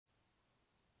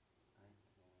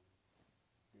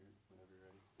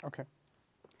Okay.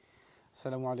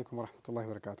 Assalamu alaikum wa rahmatullahi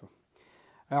wa barakatuh.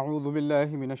 أعوذ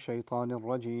بالله من الشيطان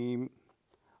الرجيم.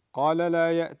 قال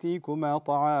لا يأتيكما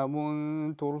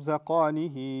طعام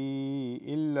ترزقانه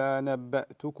إلا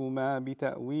نبأتكما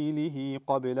بتأويله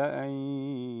قبل أن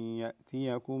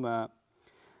يأتيكما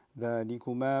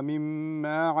ذلكما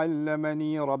مما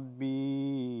علمني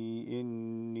ربي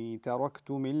إني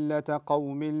تركت ملة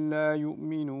قوم لا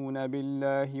يؤمنون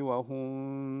بالله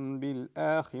وهم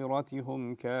بالآخرة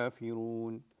هم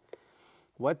كافرون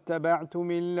واتبعت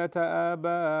ملة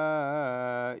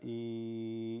آبائي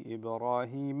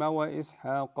إبراهيم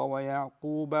وإسحاق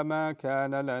ويعقوب ما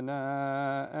كان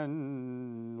لنا أن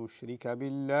نشرك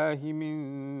بالله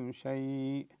من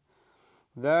شيء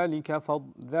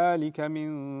ذلك من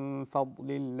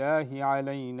فضل الله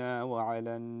علينا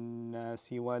وعلى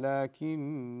الناس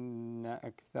ولكن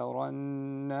أكثر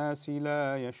الناس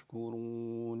لا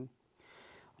يشكرون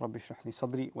رب اشرح لي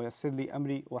صدري ويسر لي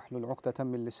أمري واحلل عقدة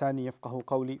من لساني يفقه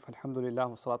قولي فالحمد لله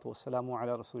والصلاة والسلام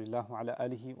على رسول الله وعلى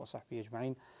آله وصحبه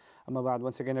أجمعين أما بعد.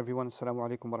 Once again everyone, Assalamu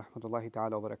alaikum wa rahmatullahi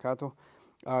ta'ala wa barakatuh.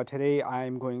 Today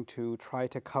I'm going to try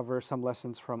to cover some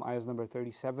lessons from ayahs number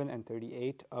 37 and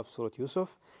 38 of Surah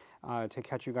Yusuf to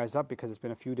catch you guys up because it's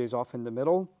been a few days off in the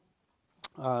middle.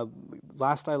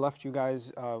 Last I left you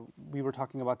guys, we were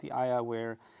talking about the ayah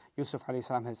where Yusuf alayhi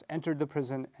salam has entered the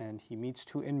prison and he meets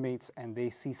two inmates and they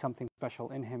see something special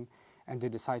in him and they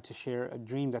decide to share a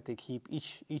dream that they keep,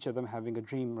 each of them having a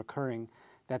dream recurring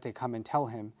that they come and tell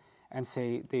him and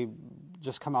say, they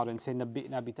just come out and say,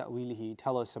 Nabbi'na bi ta'wilihi,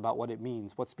 tell us about what it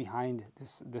means, what's behind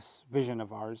this vision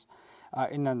of ours.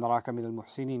 Inna naraka min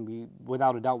al-muhsinin,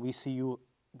 without a doubt we see you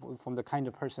from the kind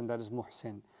of person that is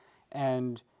muhsin.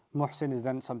 And muhsin is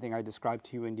then something I described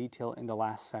to you in detail in the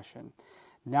last session.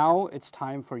 Now it's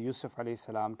time for Yusuf alayhi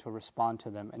salam to respond to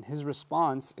them. And his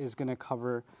response is going to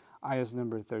cover ayahs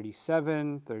number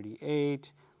 37,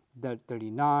 38,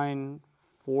 39,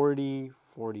 40,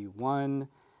 41.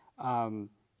 And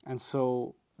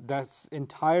so that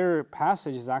entire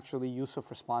passage is actually Yusuf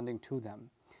responding to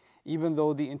them. Even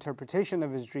though the interpretation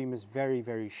of his dream is very,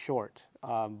 very short.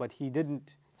 But he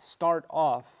didn't start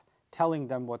off telling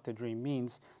them what the dream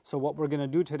means. So what we're going to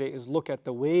do today is look at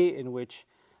the way in which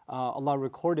Allah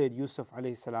recorded Yusuf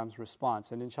alayhi salam's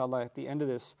response. And inshallah at the end of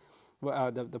this,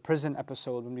 the prison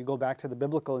episode, when we go back to the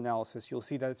biblical analysis, you'll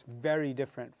see that it's very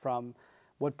different from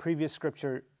what previous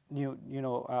scripture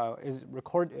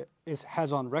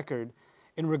has on record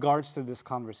in regards to this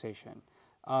conversation.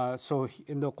 So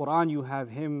in the Quran you have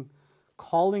him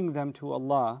calling them to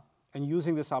Allah and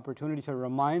using this opportunity to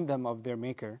remind them of their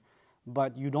maker,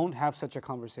 but you don't have such a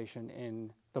conversation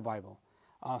in the Bible.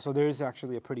 So there is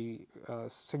actually a pretty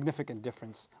significant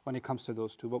difference when it comes to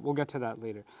those two, but we'll get to that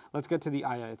later. Let's get to the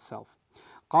ayah itself.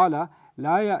 قَالَ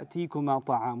لَا يَأْتِيكُمَا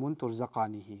طَعَامٌ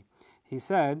تُرْزَقَانِهِ. He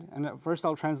said, and first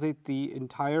I'll translate the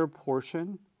entire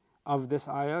portion of this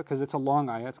ayah because it's a long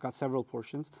ayah, it's got several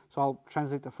portions. So I'll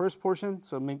translate the first portion,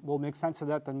 so we'll make sense of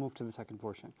that, then move to the second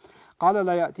portion. قَالَ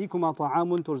لَا يَأْتِيكُمَا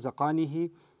طَعَامٌ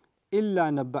تُرْزَقَانِهِ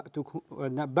إِلَّا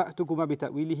نَبَّأْتُكُمَا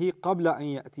بِتَأْوِيلِهِ قَبْلَ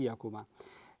أَنْ يَأْتِيَكُمَا.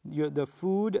 The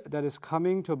food that is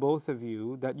coming to both of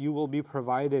you, that you will be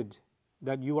provided,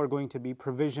 that you are going to be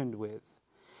provisioned with,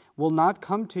 will not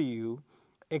come to you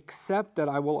except that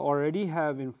I will already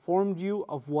have informed you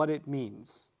of what it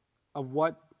means, of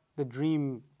what the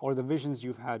dream or the visions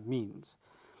you've had means.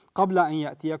 قَبْلَ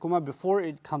أَنْ يَأْتِيَكُمَا, before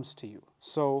it comes to you.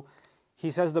 So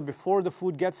he says that before the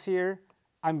food gets here,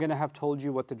 I'm going to have told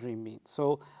you what the dream means.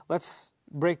 So let's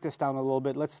break this down a little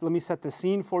bit. Let me set the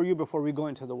scene for you before we go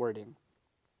into the wording.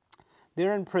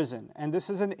 They're in prison, and this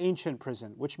is an ancient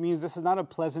prison, which means this is not a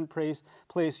pleasant place.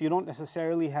 You don't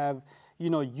necessarily have,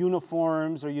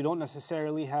 uniforms, or you don't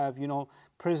necessarily have,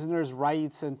 prisoners'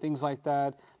 rights and things like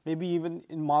that. Maybe even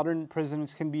in modern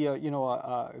prisons can be a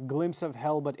glimpse of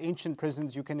hell, but ancient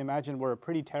prisons, you can imagine, were a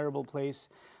pretty terrible place.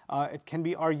 It can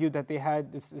be argued that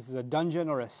this is a dungeon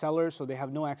or a cellar, so they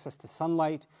have no access to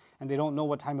sunlight, and they don't know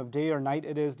what time of day or night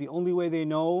it is. The only way they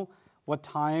know what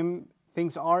time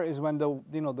things are is when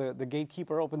the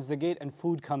gatekeeper opens the gate and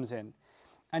food comes in.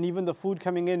 And even the food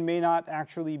coming in may not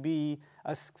actually be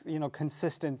a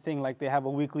consistent thing, like they have a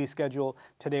weekly schedule.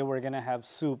 Today we're going to have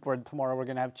soup, or tomorrow we're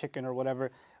going to have chicken, or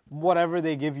whatever. Whatever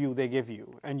they give you,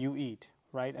 and you eat,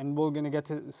 right? And we're going to get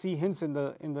to see hints in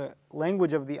the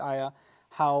language of the ayah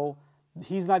how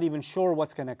he's not even sure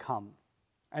what's going to come,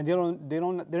 and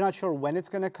they're not sure when it's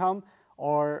going to come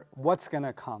or what's going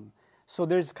to come. So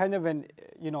there's kind of an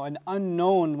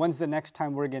unknown, when's the next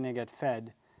time we're going to get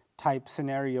fed type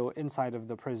scenario inside of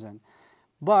the prison.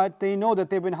 But they know that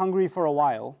they've been hungry for a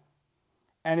while,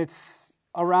 and it's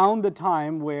around the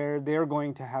time where they're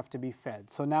going to have to be fed.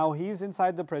 So now he's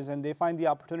inside the prison, they find the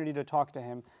opportunity to talk to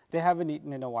him, they haven't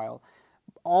eaten in a while.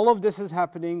 All of this is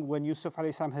happening when Yusuf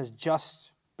alayhi salam has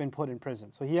just been put in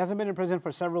prison. So he hasn't been in prison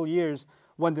for several years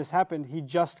when this happened, he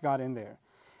just got in there.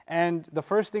 And the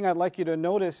first thing I'd like you to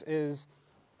notice is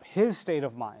his state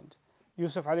of mind.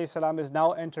 Yusuf alayhi salam is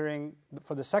now entering,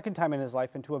 for the second time in his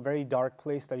life, into a very dark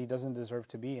place that he doesn't deserve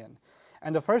to be in.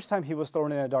 And the first time he was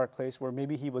thrown in a dark place where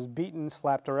maybe he was beaten,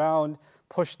 slapped around,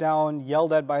 pushed down,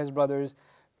 yelled at by his brothers,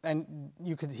 and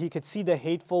he could see the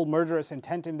hateful, murderous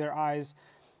intent in their eyes.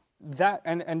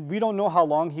 And we don't know how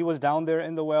long he was down there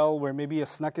in the well, where maybe a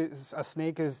snake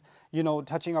is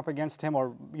touching up against him,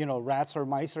 or rats or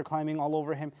mice are climbing all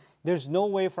over him. There's no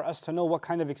way for us to know what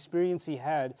kind of experience he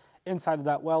had inside of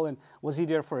that well. And was he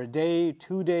there for a day,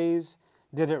 2 days?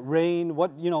 Did it rain?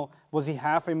 Was he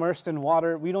half immersed in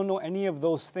water? We don't know any of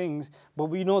those things, but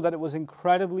we know that it was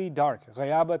incredibly dark.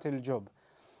 Ghayabat al-jub.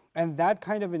 And that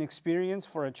kind of an experience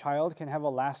for a child can have a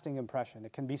lasting impression.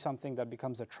 It can be something that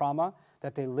becomes a trauma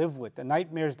that they live with, the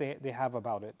nightmares they have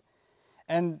about it.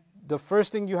 And the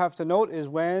first thing you have to note is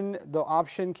when the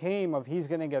option came of he's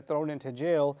going to get thrown into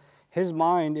jail, his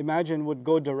mind, imagine, would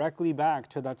go directly back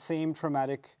to that same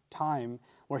traumatic time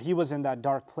where he was in that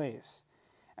dark place.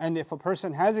 And if a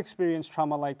person has experienced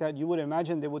trauma like that, you would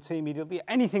imagine they would say immediately,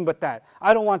 anything but that.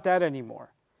 I don't want that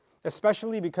anymore.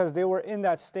 Especially because they were in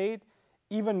that state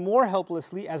even more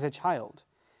helplessly as a child.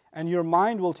 And your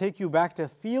mind will take you back to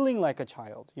feeling like a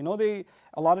child. A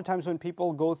lot of times when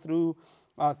people go through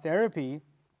therapy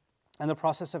and the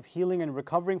process of healing and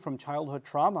recovering from childhood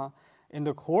trauma, in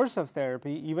the course of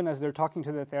therapy, even as they're talking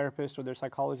to their therapist or their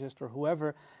psychologist or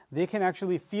whoever, they can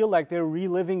actually feel like they're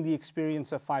reliving the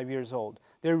experience of 5 years old.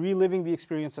 They're reliving the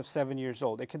experience of 7 years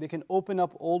old. They can open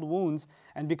up old wounds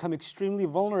and become extremely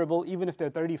vulnerable even if they're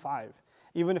 35,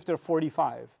 even if they're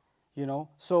 45,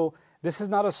 So this is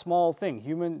not a small thing.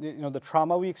 The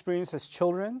trauma we experience as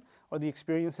children, or the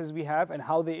experiences we have and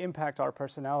how they impact our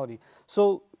personality.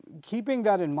 So keeping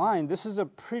that in mind, this is a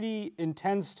pretty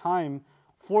intense time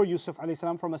for Yusuf alayhi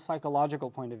salam from a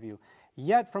psychological point of view.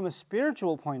 Yet from a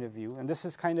spiritual point of view, and this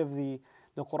is kind of the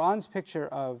Qur'an's picture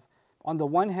of, on the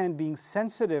one hand, being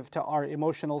sensitive to our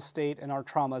emotional state and our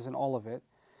traumas and all of it,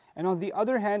 and on the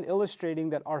other hand,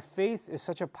 illustrating that our faith is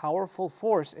such a powerful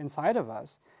force inside of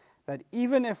us that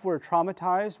even if we're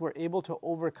traumatized, we're able to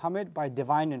overcome it by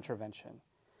divine intervention.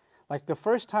 Like the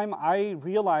first time I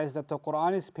realized that the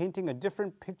Qur'an is painting a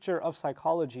different picture of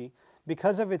psychology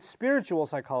because of its spiritual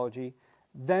psychology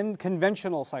than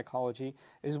conventional psychology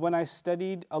is when I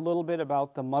studied a little bit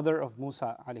about the mother of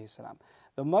Musa alayhi salam.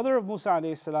 The mother of Musa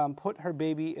alayhi salam put her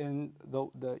baby in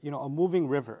a moving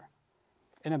river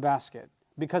in a basket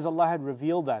because Allah had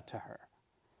revealed that to her.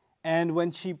 And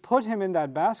when she put him in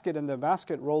that basket and the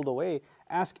basket rolled away,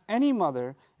 ask any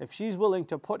mother if she's willing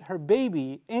to put her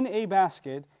baby in a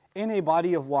basket in a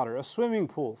body of water, a swimming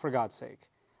pool, for God's sake,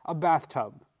 a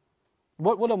bathtub.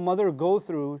 What would a mother go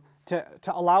through to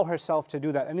allow herself to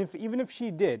do that? And even if she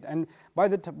did, and by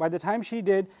the time she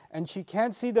did, and she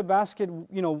can't see the basket,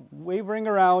 wavering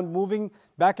around, moving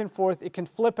back and forth, it can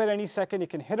flip at any second, it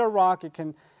can hit a rock, it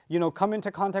can, come into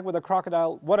contact with a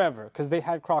crocodile, whatever, because they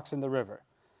had crocs in the river.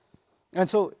 And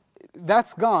so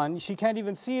that's gone, she can't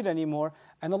even see it anymore,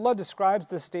 and Allah describes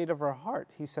the state of her heart.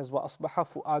 He says, وَأَصْبَحَ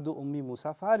فُؤَادُ أُمِّ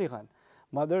مُوسَى فَارِغًا.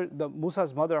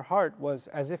 Musa's mother heart was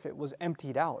as if it was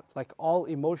emptied out, like all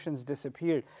emotions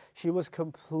disappeared. She was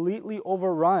completely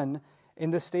overrun in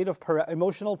the state of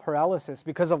emotional paralysis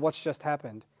because of what's just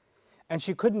happened. And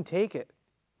she couldn't take it,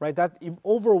 right? That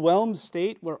overwhelmed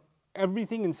state where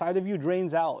everything inside of you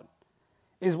drains out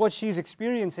is what she's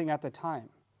experiencing at the time.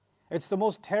 It's the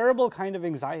most terrible kind of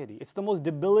anxiety. It's the most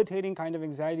debilitating kind of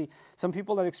anxiety. Some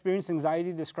people that experience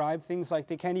anxiety describe things like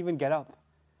they can't even get up.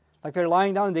 Like they're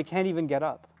lying down and they can't even get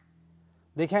up.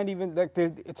 They can't even,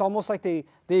 it's almost like they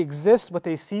exist, but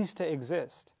they cease to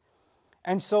exist.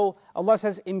 And so Allah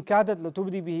says, "In kadat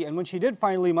latubdi bihi," and when she did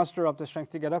finally muster up the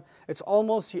strength to get up,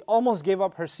 she almost gave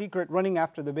up her secret running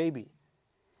after the baby.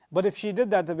 But if she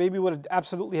did that, the baby would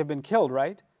absolutely have been killed,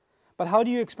 right? But how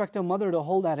do you expect a mother to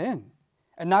hold that in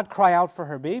and not cry out for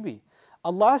her baby?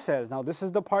 Allah says, now this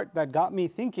is the part that got me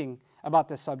thinking about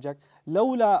this subject,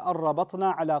 لَوْلَا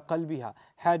أَرَّبَطْنَا عَلَىٰ قَلْبِهَا.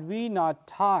 Had we not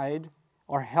tied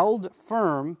or held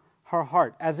firm her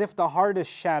heart, as if the heart is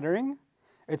shattering,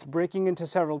 it's breaking into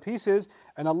several pieces,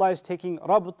 and Allah is taking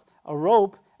rabt, a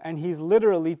rope, and He's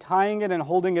literally tying it and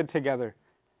holding it together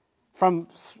from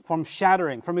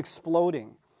shattering, from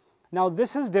exploding. Now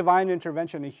this is divine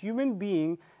intervention. A human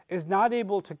being is not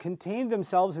able to contain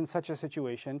themselves in such a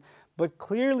situation, but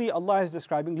clearly Allah is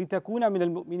describing لِتَكُونَ مِنَ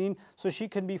الْمُؤْمِنِينَ, so she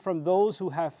can be from those who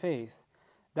have faith.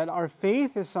 That our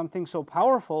faith is something so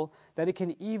powerful that it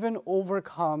can even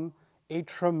overcome a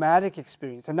traumatic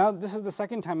experience. And now this is the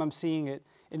second time I'm seeing it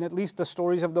in at least the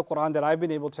stories of the Quran that I've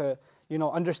been able to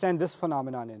understand this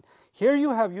phenomenon in. Here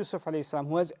you have Yusuf alayhi salam,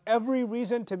 who has every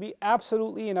reason to be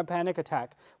absolutely in a panic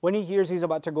attack when he hears he's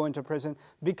about to go into prison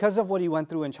because of what he went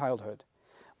through in childhood.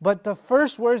 But the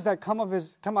first words that come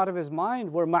out of his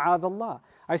mind were ma'adallah.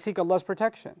 I seek Allah's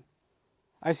protection.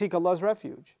 I seek Allah's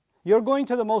refuge. You're going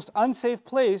to the most unsafe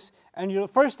place, and the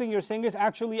first thing you're saying is,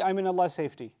 actually, I'm in Allah's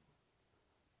safety.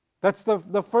 That's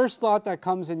the first thought that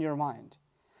comes in your mind.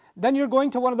 Then you're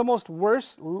going to one of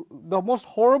the most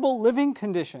horrible living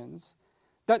conditions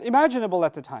that imaginable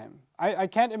at the time. I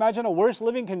can't imagine a worse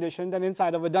living condition than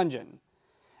inside of a dungeon.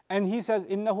 And he says,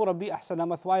 "Innahu Rabbi ahsana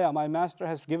mathwaya." My master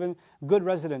has given good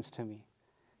residence to me.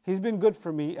 He's been good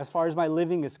for me as far as my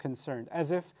living is concerned.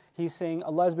 As if he's saying,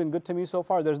 Allah has been good to me so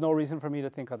far, there's no reason for me to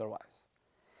think otherwise.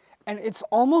 And it's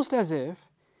almost as if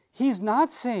he's not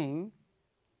saying,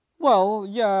 well,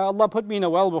 yeah, Allah put me in a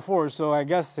well before, so I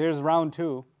guess here's round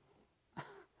 2.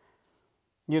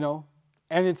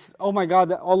 And it's, oh my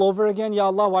God, all over again, Ya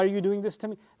Allah, why are you doing this to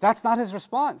me? That's not his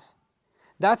response.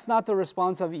 That's not the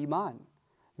response of Iman.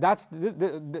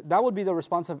 That would be the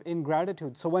response of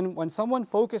ingratitude. So when someone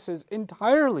focuses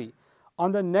entirely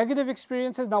on the negative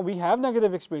experiences, now we have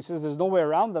negative experiences, there's no way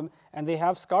around them, and they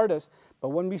have scarred us, but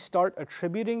when we start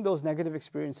attributing those negative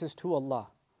experiences to Allah,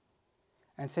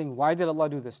 and saying, why did Allah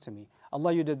do this to me?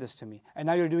 Allah, you did this to me, and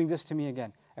now you're doing this to me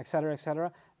again, etc.,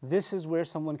 etc., this is where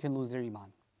someone can lose their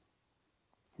Iman.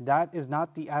 That is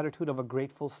not the attitude of a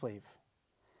grateful slave.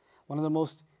 One of the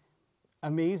most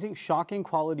amazing, shocking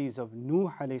qualities of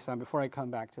Nuh alayhi salam, before I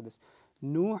come back to this,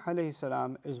 Nuh alayhi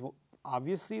salam is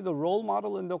obviously the role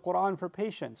model in the Quran for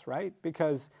patience, right?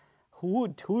 Because who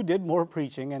did more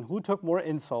preaching and who took more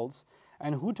insults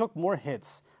and who took more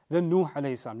hits than Nuh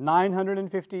alayhi salam?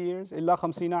 950 years, illa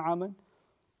khamsina aman,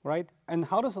 right? And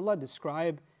how does Allah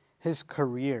describe his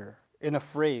career in a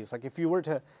phrase? Like if you were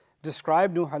to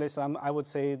describe Nuh alayhi salam, I would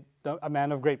say a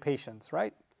man of great patience,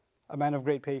 right? A man of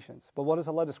great patience. But what does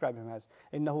Allah describe him as?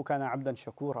 إِنَّهُ كَانَ عَبْدًا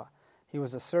شَكُورًا. He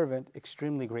was a servant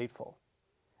extremely grateful.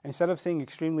 Instead of saying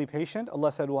extremely patient,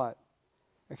 Allah said what?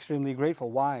 Extremely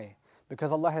grateful. Why?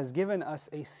 Because Allah has given us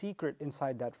a secret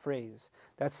inside that phrase.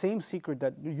 That same secret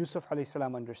that Yusuf alayhi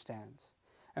salam understands.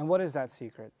 And what is that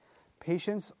secret?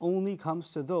 Patience only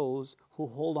comes to those who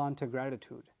hold on to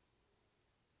gratitude.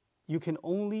 You can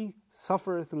only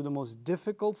suffer through the most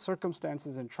difficult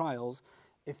circumstances and trials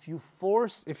if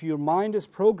your mind is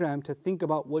programmed to think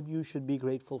about what you should be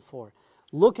grateful for.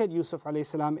 Look at Yusuf alayhi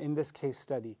salam in this case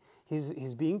study.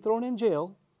 He's being thrown in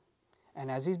jail,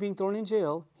 and as he's being thrown in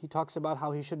jail, he talks about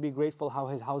how he should be grateful how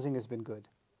his housing has been good.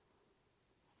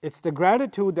 It's the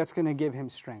gratitude that's going to give him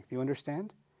strength, you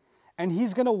understand? And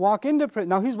he's going to walk into prison.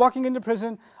 Now he's walking into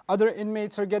prison, other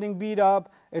inmates are getting beat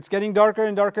up, it's getting darker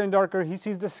and darker and darker. He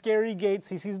sees the scary gates,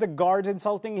 he sees the guards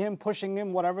insulting him, pushing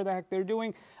him, whatever the heck they're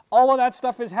doing. All of that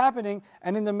stuff is happening,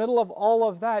 and in the middle of all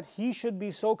of that, he should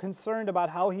be so concerned about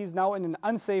how he's now in an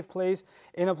unsafe place,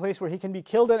 in a place where he can be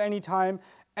killed at any time,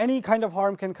 any kind of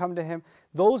harm can come to him.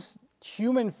 Those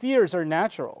human fears are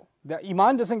natural. The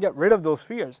Iman doesn't get rid of those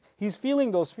fears. He's feeling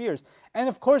those fears. And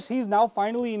of course, he's now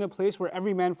finally in a place where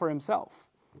every man for himself.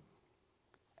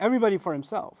 Everybody for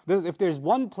himself. If there's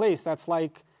one place that's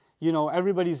like,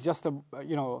 everybody's just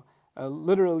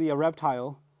literally a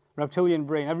reptilian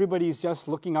brain. Everybody's just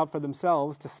looking out for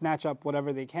themselves to snatch up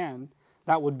whatever they can.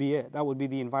 That would be it. That would be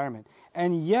the environment.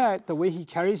 And yet, the way he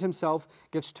carries himself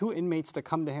gets 2 inmates to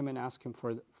come to him and ask him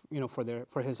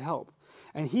for his help.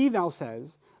 And he now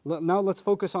says, now let's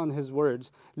focus on his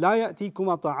words. لا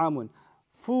يأتيكم طعام.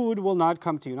 Food will not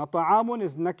come to you. Now طعام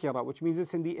is nakira, which means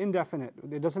it's in the indefinite.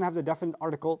 It doesn't have the definite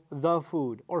article, the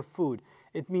food or food.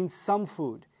 It means some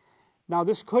food. Now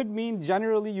this could mean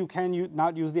generally you can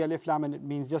not use the alif lam, and it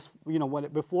means just,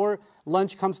 before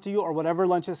lunch comes to you or whatever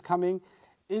lunch is coming.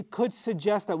 It could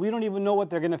suggest that we don't even know what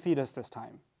they're going to feed us this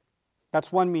time.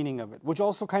 That's one meaning of it, which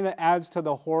also kind of adds to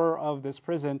the horror of this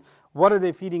prison. What are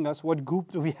they feeding us? What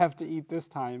goop do we have to eat this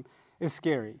time? Is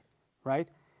scary, right?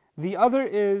 The other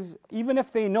is, even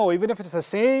if they know, even if it's the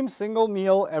same single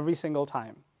meal every single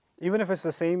time, even if it's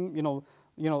the same,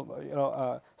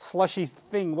 slushy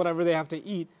thing, whatever they have to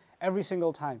eat every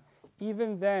single time,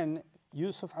 even then,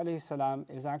 Yusuf alayhi salam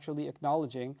is actually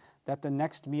acknowledging that the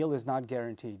next meal is not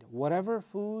guaranteed. Whatever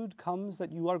food comes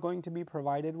that you are going to be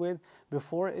provided with,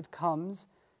 before it comes,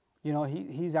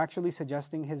 he's actually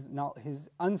suggesting his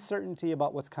uncertainty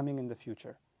about what's coming in the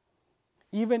future.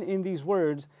 even in these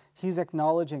words, he's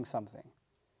acknowledging something.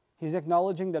 He's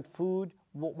acknowledging that food,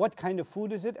 what kind of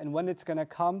food is it and when it's going to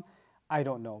come, I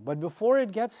don't know. But before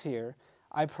it gets here,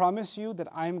 I promise you that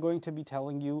I'm going to be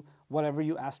telling you whatever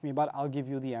you ask me about, I'll give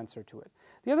you the answer to it.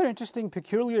 The other interesting,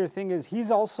 peculiar thing is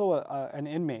he's also an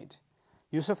inmate.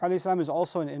 Yusuf alayhi salam is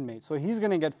also an inmate, so he's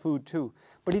going to get food too.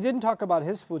 But he didn't talk about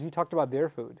his food, he talked about their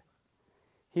food.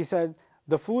 He said,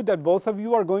 the food that both of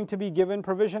you are going to be given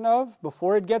provision of,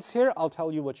 before it gets here, I'll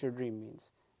tell you what your dream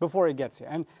means. Before it gets here.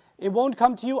 And it won't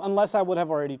come to you unless I would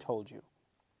have already told you.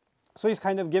 So he's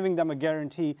kind of giving them a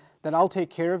guarantee that I'll take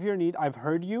care of your need. I've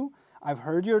heard you. I've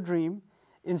heard your dream.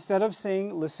 Instead of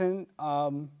saying, listen,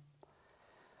 I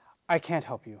can't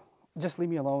help you. Just leave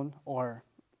me alone. Or,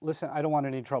 listen, I don't want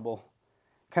any trouble.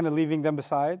 Kind of leaving them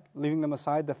aside.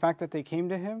 The fact that they came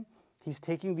to him, he's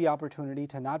taking the opportunity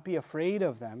to not be afraid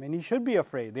of them. And he should be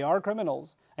afraid. They are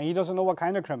criminals. And he doesn't know what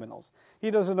kind of criminals. He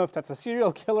doesn't know if that's a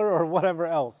serial killer or whatever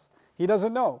else. He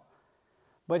doesn't know.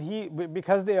 But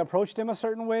because they approached him a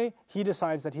certain way, he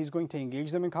decides that he's going to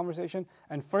engage them in conversation.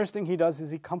 And first thing he does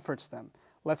is he comforts them.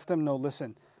 Lets them know,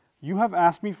 listen, you have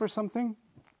asked me for something,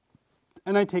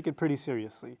 and I take it pretty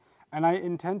seriously. And I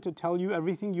intend to tell you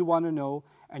everything you want to know,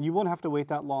 and you won't have to wait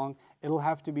that long. It'll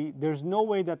have to be, there's no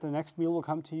way that the next meal will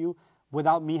come to you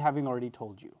without me having already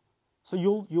told you. So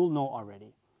you'll know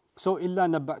already. So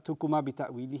إِلَّا نَبَّأْتُكُمَا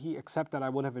بِتَأْوِيلِهِ, except that I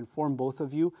would have informed both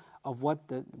of you of what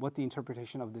the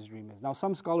interpretation of this dream is. Now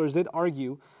some scholars did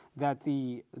argue that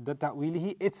the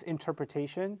ta'wilihi, its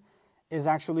interpretation, is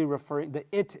actually referring, the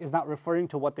it is not referring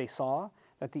to what they saw,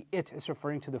 that the it is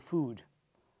referring to the food.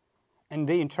 And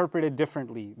they interpret it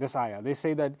differently, this ayah. They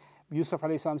say that Yusuf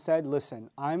alayhi salam said, listen,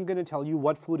 I'm going to tell you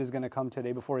what food is going to come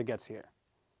today before it gets here.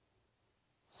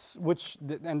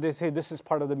 And they say this is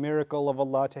part of the miracle of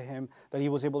Allah to him, that he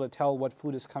was able to tell what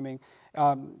food is coming.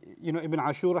 Ibn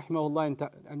Ashur rahimahullah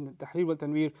and Tahrir wal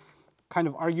Tanwir kind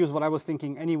of argues what I was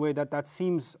thinking anyway, that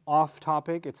seems off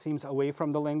topic, it seems away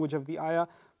from the language of the ayah.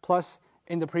 Plus,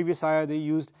 in the previous ayah they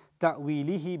used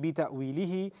ta'wilihi bi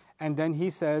ta'wilihi, and then he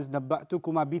says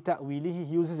nabba'tukuma bi ta'wilihi.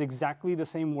 He uses exactly the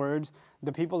same words.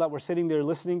 The people that were sitting there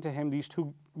listening to him, these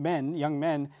two men, young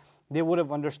men, they would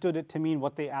have understood it to mean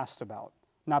what they asked about,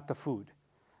 not the food.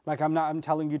 Like I'm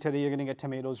telling you today you're going to get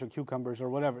tomatoes or cucumbers or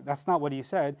whatever. That's not what he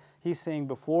said. He's saying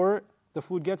before the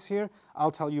food gets here,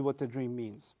 I'll tell you what the dream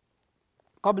means.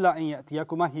 قَبْلَ أَن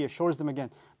يَأْتِيَكُمَا, he assures them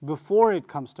again, before it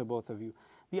comes to both of you.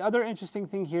 The other interesting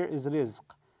thing here is rizq,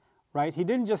 right? He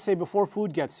didn't just say before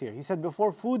food gets here. He said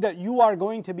before food that you are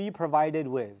going to be provided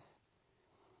with.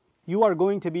 You are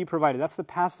going to be provided. That's the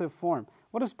passive form.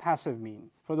 What does passive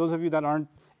mean? For those of you that aren't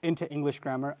into English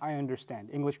grammar, I understand.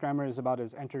 English grammar is about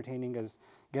as entertaining as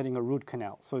getting a root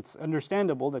canal. So it's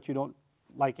understandable that you don't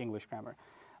like English grammar.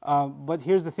 But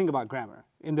here's the thing about grammar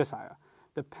in this ayah.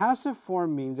 The passive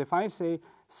form means if I say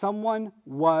someone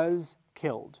was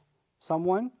killed,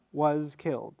 someone was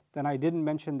killed, then I didn't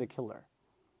mention the killer.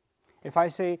 If I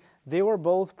say they were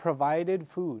both provided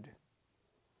food,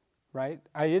 right?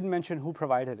 I didn't mention who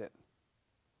provided it.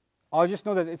 I'll just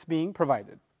know that it's being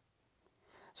provided.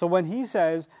 So when he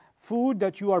says food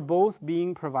that you are both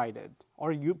being provided,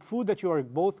 or food that you are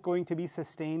both going to be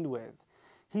sustained with,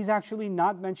 he's actually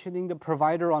not mentioning the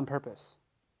provider on purpose.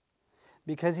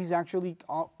 Because he's actually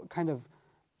kind of,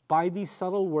 by these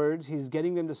subtle words, he's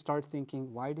getting them to start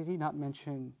thinking, why did he not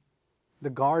mention the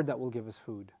guard that will give us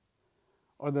food?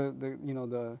 Or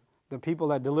the people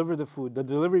that deliver the food, the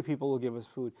delivery people will give us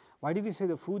food. Why did he say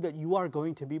the food that you are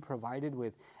going to be provided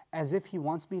with? As if he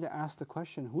wants me to ask the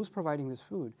question, who's providing this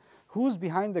food? Who's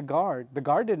behind the guard? The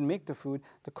guard didn't make the food,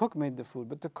 the cook made the food.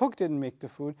 But the cook didn't make the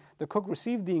food, the cook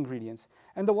received the ingredients.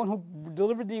 And the one who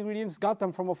delivered the ingredients got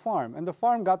them from a farm. And the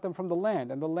farm got them from the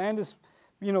land. And the land is,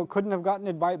 couldn't have gotten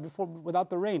it without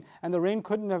the rain. And the rain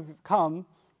couldn't have come,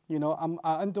 أَنْتُمْ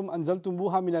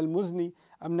أَنزَلْتُمُوهَا مِنَ الْمُزْنِ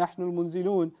أَمْ نَحْنُ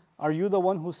الْمُنزِلُونَ. Are you the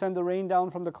one who send the rain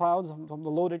down from the clouds, from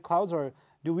the loaded clouds, or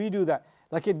do we do that?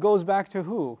 Like it goes back to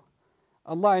who?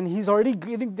 Allah, and he's already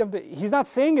getting them to, he's not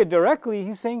saying it directly,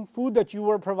 he's saying food that you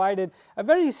were provided, a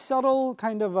very subtle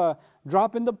kind of a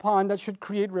drop in the pond that should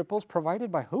create ripples,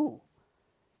 provided by who?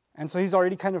 And so he's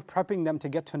already kind of prepping them to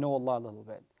get to know Allah a little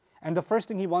bit. And the first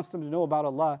thing he wants them to know about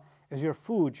Allah is your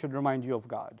food should remind you of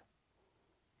God.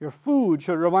 Your food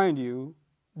should remind you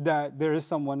that there is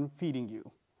someone feeding you,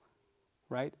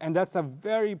 right? And that's a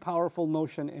very powerful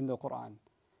notion in the Quran,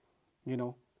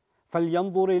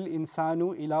 فَلْيَنْظُرِ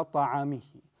الْإِنسَانُ إِلَىٰ طَعَامِهِ.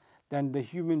 Then the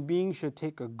human being should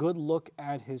take a good look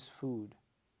at his food.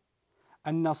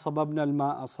 أَنَّا صَبَبْنَا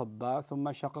الْمَاءَ صَبًّا ثُمَّ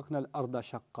شَقَقْنَا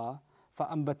الْأَرْضَ شَقًّا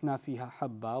فأنبتنا فيها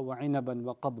حبا وعنبا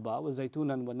وقضبا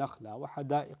وزيتونا ونخلا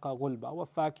وحدائق غلبا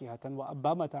وفاكهة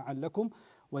وأبا متاعا لكم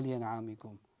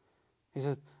ولأنعامكم. He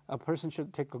said, a person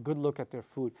should take a good look at their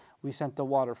food. We sent the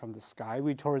water from the sky.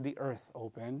 We tore the earth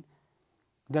open.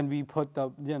 Then we put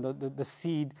the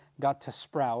seed got to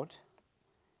sprout.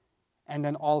 And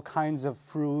then all kinds of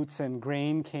fruits and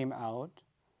grain came out.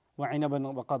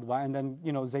 وَعِنَبًا وَقَضْبًا. And then,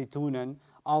 zaytunan,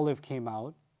 olive came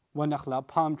out. وَنَخْلًا,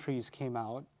 palm trees came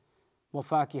out.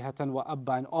 وَفَاكِهَةً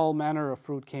وَأَبًّا, and all manner of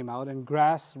fruit came out. And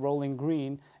grass rolling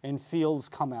green and fields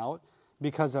come out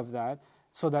because of that.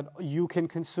 So that you can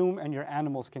consume and your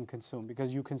animals can consume.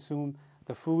 Because you consume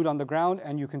the food on the ground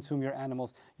and you consume your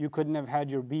animals. You couldn't have had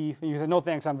your beef. You said, no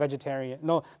thanks, I'm vegetarian.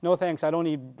 No thanks, I don't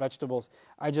eat vegetables.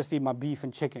 I just eat my beef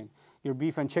and chicken. Your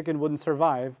beef and chicken wouldn't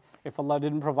survive if Allah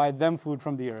didn't provide them food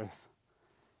from the earth.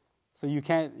 So you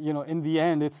can't, in the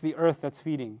end, it's the earth that's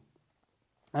feeding.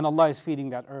 And Allah is feeding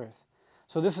that earth.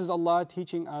 So this is Allah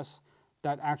teaching us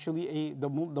that actually the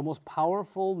most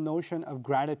powerful notion of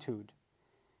gratitude.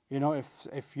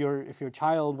 If your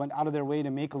child went out of their way to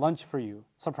make lunch for you,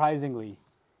 surprisingly,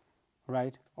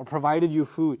 right? Or provided you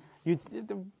food,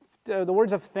 the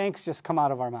words of thanks just come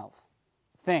out of our mouth.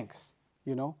 Thanks,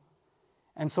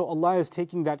 And so Allah is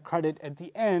taking that credit. At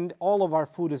the end, all of our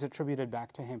food is attributed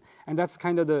back to Him. And that's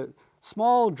kind of the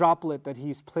small droplet that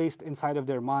He's placed inside of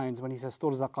their minds when He says,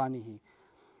 تُرْزَقَانِهِ.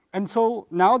 And so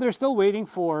now they're still waiting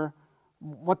for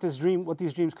what these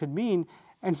dreams could mean.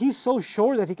 And He's so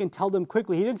sure that He can tell them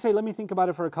quickly. He didn't say, let me think about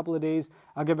it for a couple of days,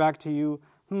 I'll get back to you.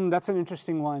 That's an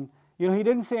interesting one. He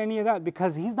didn't say any of that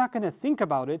because He's not going to think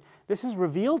about it. This is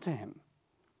revealed to Him.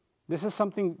 This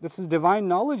is divine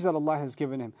knowledge that Allah has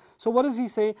given him. So what does He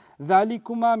say? ذَلِكُمَا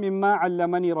مِمَّا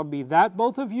عَلَّمَنِي رَبِّي. That,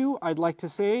 both of you, I'd like to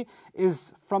say,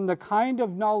 is from the kind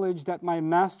of knowledge that my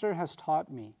Master has taught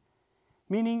me.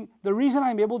 Meaning, the reason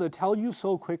I'm able to tell you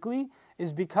so quickly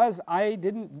is because I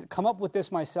didn't come up with this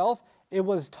myself. It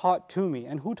was taught to me.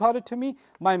 And who taught it to me?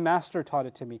 My Master taught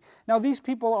it to me. Now, these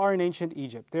people are in ancient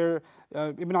Egypt.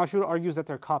 Ibn Ashur argues that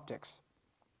they're Coptics.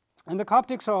 And the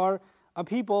Coptics are a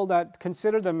people that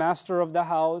consider the master of the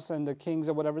house and the kings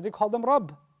or whatever, they call them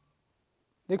Rabb.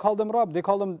 They call them Rabb. They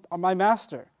call them my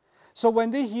master. So when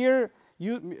they hear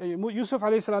Yusuf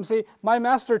alayhi salam say, my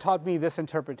master taught me this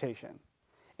interpretation,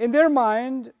 in their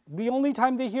mind, the only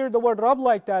time they hear the word Rabb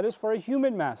like that is for a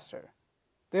human master.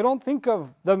 They don't think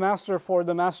of the master for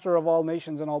the master of all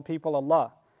nations and all people,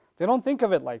 Allah. They don't think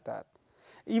of it like that.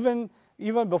 Even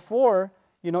before,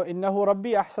 innahu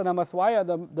rabbi ahsana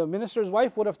mathwaya, the minister's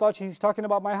wife would have thought he's talking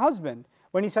about my husband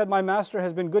when he said, my master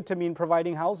has been good to me in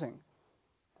providing housing.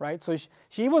 Right? So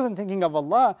she wasn't thinking of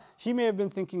Allah, she may have been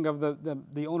thinking of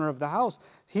the owner of the house.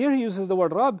 Here he uses the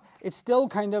word Rabb. It's still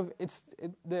kind of,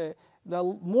 the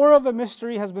more of a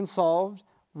mystery has been solved.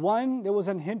 One, there was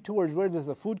a hint towards where does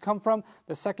the food come from.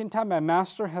 The second time, my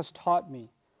master has taught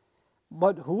me.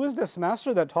 But who is this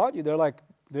master that taught you? They're like,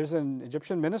 there's an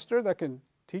Egyptian minister that can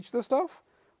teach this stuff?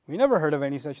 We never heard of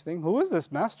any such thing. Who is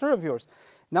this master of yours?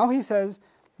 Now he says,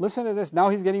 listen to this, now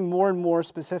he's getting more and more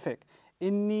specific.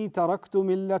 إِنِّي تَرَكْتُ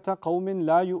مِلَّةَ قَوْمٍ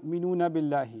لَا يُؤْمِنُونَ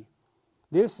بِاللَّهِ.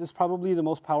 This is probably the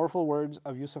most powerful words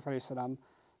of Yusuf alayhi salam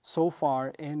so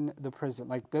far in the prison.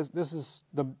 Like this is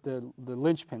the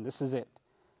linchpin, this is it.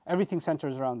 Everything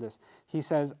centers around this. He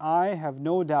says, I have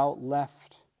no doubt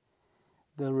left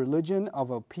the religion of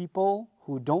a people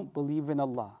who don't believe in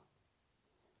Allah.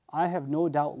 I have no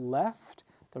doubt left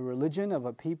the religion of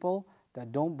a people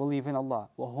that don't believe in Allah.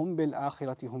 وَهُمْ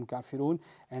بِالْآخِرَةِ هُمْ كَافِرُونَ.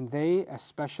 And they,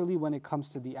 especially when it comes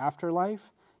to the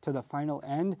afterlife, to the final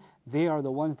end, they are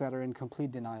the ones that are in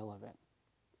complete denial of it.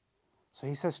 So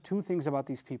he says two things about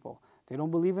these people. They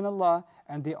don't believe in Allah,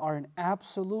 and they are in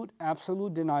absolute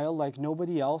denial like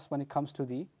nobody else when it comes to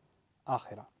the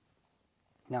akhirah.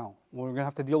 Now, we're going to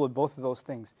have to deal with both of those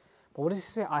things. But what does he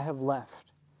say? I have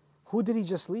left. Who did he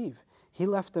just leave? He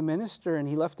left the minister, and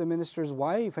he left the minister's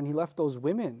wife, and he left those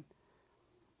women.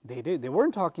 They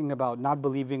weren't talking about not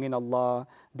believing in Allah.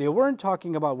 They weren't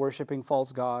talking about worshipping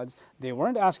false gods. They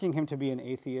weren't asking him to be an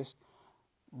atheist,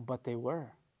 but they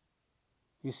were.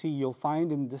 You see, you'll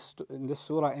find in this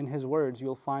surah, in his words,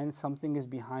 you'll find something is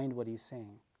behind what he's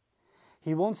saying.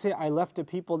 He won't say, I left the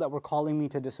people that were calling me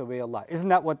to disobey Allah. Isn't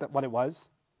that what it was?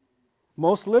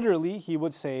 Most literally, he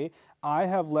would say, I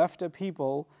have left a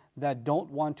people that don't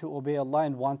want to obey Allah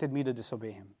and wanted me to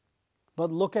disobey Him.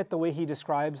 But look at the way he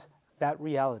describes that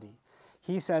reality.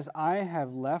 He says, I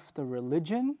have left the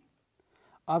religion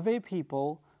of a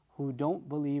people who don't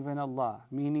believe in Allah,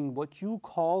 meaning what you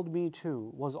called me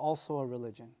to was also a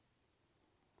religion.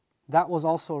 That was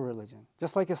also a religion.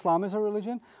 Just like Islam is a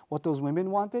religion, what those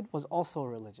women wanted was also a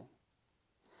religion.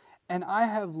 And I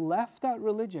have left that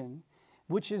religion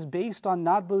which is based on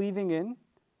not believing in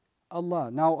Allah.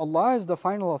 Now, Allah is the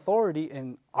final authority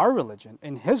in our religion,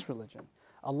 in His religion.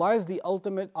 Allah is the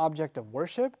ultimate object of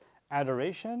worship,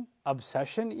 adoration,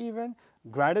 obsession even,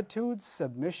 gratitude,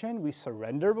 submission. We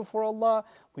surrender before Allah.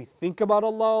 We think about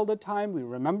Allah all the time. We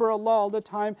remember Allah all the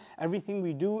time. Everything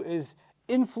we do is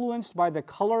influenced by the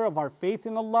color of our faith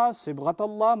in Allah. Sibghat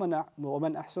Allah, وَمَنْ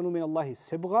أَحْسَنُ مِنَ اللَّهِ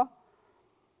sibgha.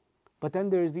 But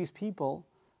then there's these people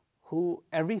who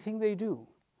everything they do,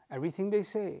 everything they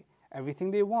say, everything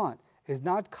they want is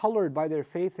not colored by their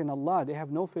faith in Allah. They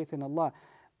have no faith in Allah.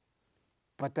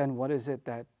 But then what is it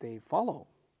that they follow?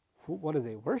 What do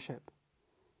they worship?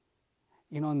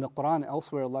 You know, in the Quran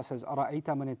elsewhere Allah says, أَرَأَيْتَ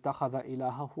مَنِ اتَّخَذَ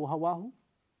إِلَهَهُ هَوَاهُ.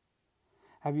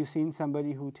 Have you seen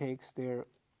somebody who takes their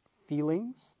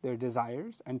feelings, their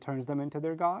desires, and turns them into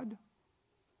their God?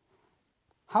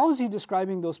 How is he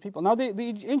describing those people? Now, the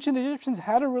ancient Egyptians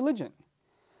had a religion.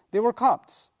 They were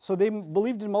Copts, so they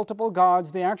believed in multiple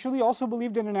gods. They actually also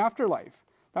believed in an afterlife.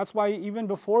 That's why even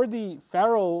before the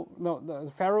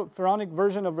pharaonic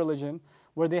version of religion,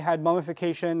 where they had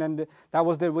mummification and that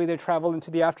was the way they traveled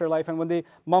into the afterlife, and when they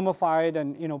mummified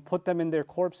and put them in their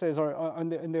corpses or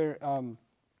in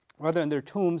their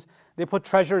tombs, they put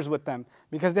treasures with them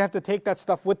because they have to take that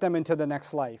stuff with them into the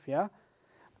next life. Yeah.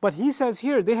 But he says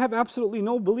here, they have absolutely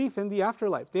no belief in the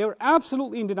afterlife. They are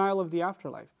absolutely in denial of the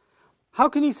afterlife. How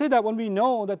can he say that when we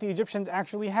know that the Egyptians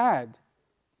actually had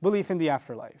belief in the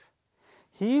afterlife?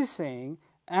 He's saying,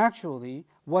 actually,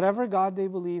 whatever God they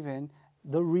believe in,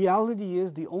 the reality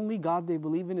is the only God they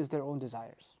believe in is their own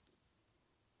desires.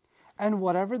 And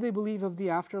whatever they believe of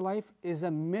the afterlife is a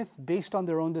myth based on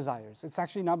their own desires. It's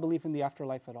actually not belief in the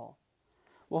afterlife at all.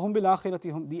 وَهُمْ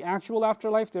بِالْآخِرَةِ هُمْ. The actual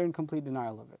afterlife, they're in complete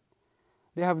denial of it.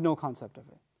 They have no concept of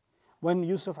it. When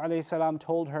Yusuf a.s.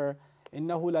 told her,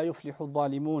 إِنَّهُ لَا يُفْلِحُ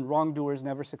الظَّالِمُونَ, wrongdoers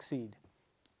never succeed.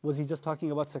 Was he just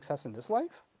talking about success in this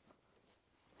life?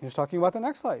 He was talking about the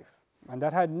next life. And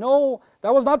that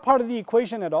was not part of the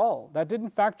equation at all. That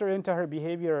didn't factor into her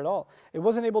behavior at all. It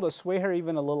wasn't able to sway her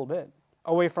even a little bit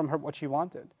away from what she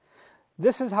wanted.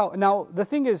 This is how, now the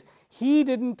thing is, he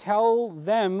didn't tell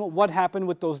them what happened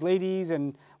with those ladies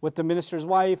and with the minister's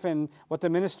wife and what the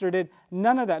minister did.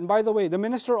 None of that. And by the way, the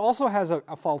minister also has a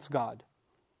false god.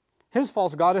 His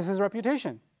false god is his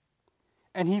reputation.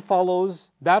 And he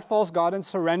follows that false god and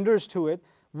surrenders to it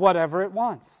whatever it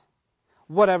wants.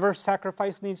 Whatever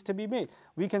sacrifice needs to be made.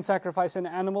 We can sacrifice an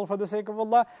animal for the sake of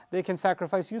Allah. They can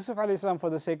sacrifice Yusuf a.s. for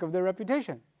the sake of their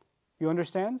reputation. You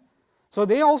understand? So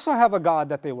they also have a God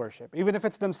that they worship, even if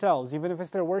it's themselves, even if it's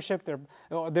their worship, their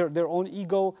own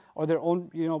ego, or their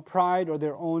own pride, or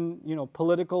their own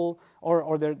political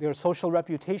or their social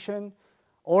reputation,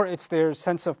 or it's their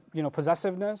sense of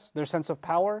possessiveness, their sense of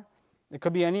power. It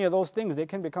could be any of those things. They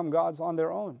can become gods on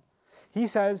their own. He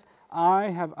says, I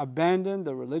have abandoned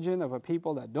the religion of a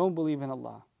people that don't believe in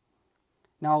Allah.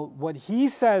 Now, what he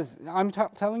says, I'm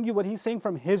telling you what he's saying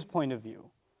from his point of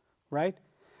view, right?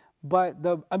 But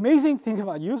the amazing thing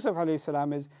about Yusuf a.s.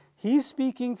 is he's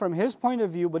speaking from his point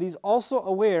of view, but he's also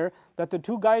aware that the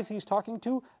two guys he's talking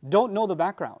to don't know the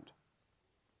background.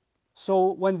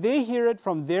 So when they hear it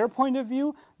from their point of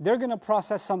view, they're going to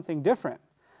process something different.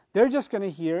 They're just going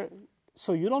to hear,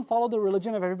 so you don't follow the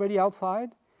religion of everybody outside?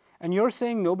 And you're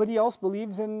saying nobody else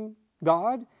believes in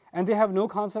God? And they have no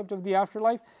concept of the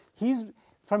afterlife?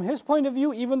 From his point of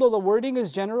view, even though the wording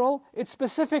is general, it's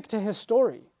specific to his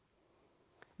story.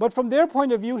 But from their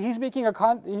point of view, he's making a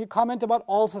comment about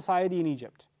all society in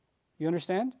Egypt. You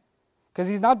understand? Because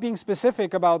he's not being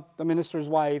specific about the minister's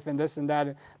wife and this and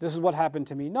that. This is what happened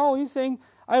to me. No, he's saying,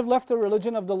 I've left the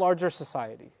religion of the larger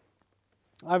society.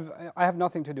 I have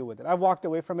nothing to do with it. I've walked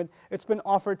away from it. It's been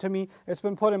offered to me. It's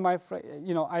been put in my,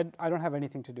 I don't have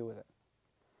anything to do with it.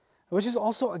 Which is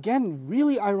also, again,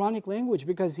 really ironic language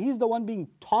because he's the one being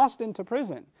tossed into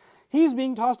prison. He's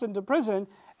being tossed into prison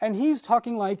and he's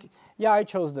talking like, yeah, I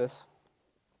chose this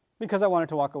because I wanted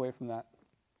to walk away from that.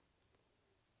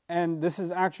 And this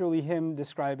is actually him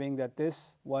describing that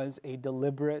this was a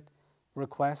deliberate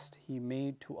request he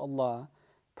made to Allah.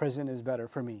 Prison is better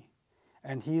for me.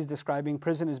 And he's describing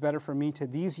prison is better for me to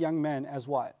these young men as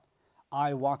what?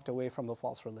 I walked away from the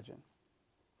false religion.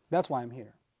 That's why I'm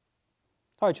here.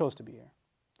 So I chose to be here.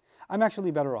 I'm actually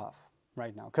better off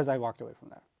right now because I walked away from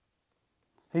that.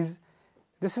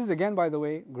 This is again, by the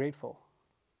way, grateful.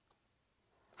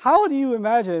 How do you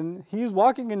imagine he's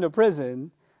walking into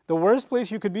prison, the worst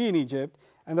place you could be in Egypt,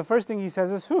 and the first thing he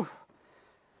says is, whew,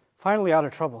 finally out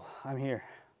of trouble, I'm here.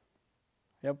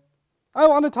 Yep. I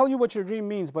want to tell you what your dream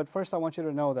means, but first I want you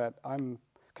to know that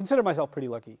consider myself pretty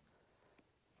lucky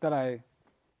that I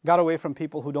got away from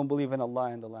people who don't believe in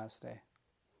Allah and the last day.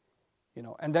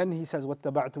 And then he says,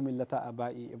 وَاتَّبَعْتُ مِلَّةَ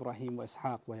أَبَائِي إِبْرَاهِيمَ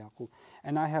وَإِسْحَاقَ وَيَعْقُوبَ.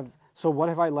 And so what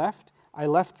have I left? I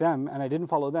left them and I didn't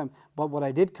follow them. But what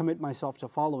I did commit myself to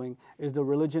following is the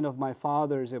religion of my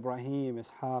fathers, Ibrahim,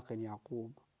 Ishaq, and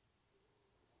Yaqub.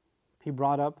 He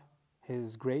brought up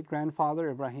his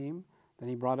great-grandfather, Ibrahim. Then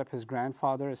he brought up his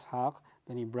grandfather, Ishaq.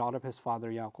 Then he brought up his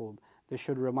father, Yaqub. This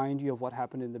should remind you of what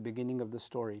happened in the beginning of the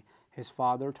story. His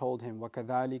father told him,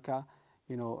 وَكَذَلِكَ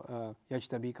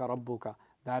يَجْتَبِيكَ رَبُّكَ.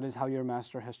 That is how your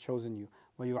master has chosen you.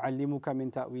 وَيُعَلِّمُكَ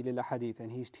مِن تَأْوِيلِ الْأَحَادِيثِ.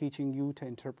 And he's teaching you to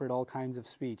interpret all kinds of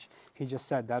speech. He just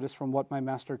said, that is from what my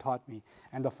master taught me.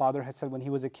 And the father had said when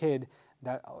he was a kid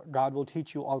that God will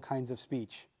teach you all kinds of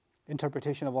speech,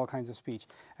 interpretation of all kinds of speech.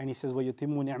 And he says,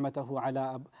 وَيُتِمُّ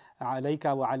نِعْمَتَهُ عَلَيْكَ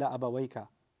وَعَلَى أَبَوَيْكَ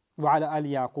وَعَلَى آلِ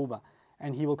يَعْقُوبَ.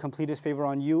 And he will complete his favor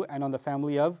on you and on the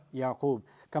family of Yaqub.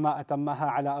 كَمَا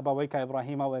أَتَمَّهَا عَلَى أَبَوَيْكَ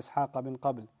إِبْرَاهِيمَ وَإِسْحَاقَ مِن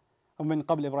قَبْلِ. وَمِن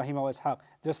قَبْلِ إِبْرَاهِيمَ وَإِسْحَاقَ.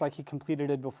 Just like he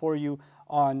completed it before you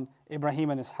on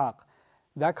Ibrahim and Ishaq.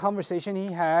 That conversation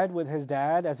he had with his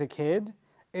dad as a kid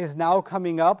is now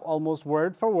coming up almost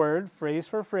word for word, phrase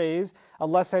for phrase.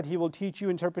 Allah said He will teach you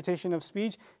interpretation of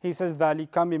speech. He says, ذَلِكُمَا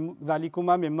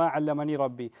مِمَّا عَلَّمَنِي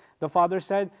رَبِّي. The father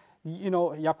said,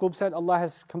 Yaqub said, Allah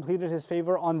has completed His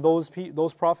favor on those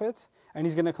prophets, and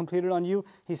He's going to complete it on you.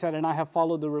 He said, and I have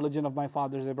followed the religion of my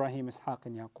fathers, Ibrahim, Ishaq,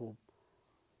 and Yaqub.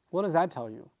 What does that tell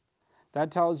you? That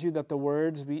tells you that the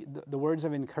words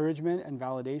of encouragement and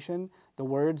validation, the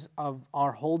words of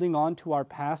our holding on to our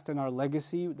past and our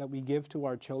legacy that we give to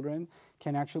our children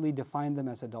can actually define them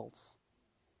as adults.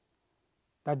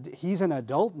 That he's an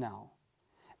adult now.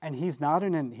 And he's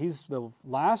the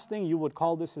last thing you would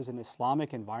call this is an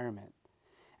Islamic environment.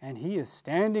 And he is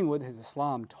standing with his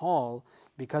Islam tall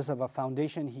because of a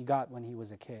foundation he got when he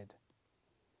was a kid.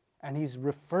 And he's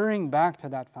referring back to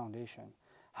that foundation.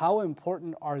 How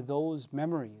important are those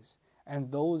memories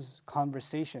and those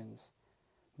conversations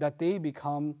that they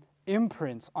become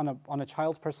imprints on a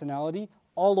child's personality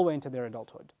all the way into their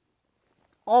adulthood.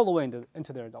 All the way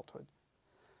into their adulthood.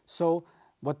 So,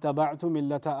 وَاتَّبَعْتُ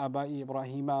مِلَّةَ أَبَائِي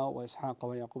إِبْرَاهِيمَ وَإِسْحَاقَ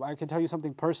وَيَعْقُوبَ. I can tell you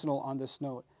something personal on this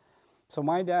note. So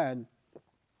my dad,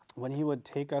 when he would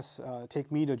take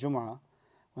me to Jum'ah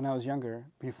when I was younger,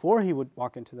 before he would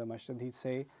walk into the masjid, he'd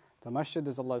say, the masjid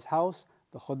is Allah's house,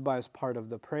 the khutbah is part of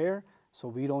the prayer, so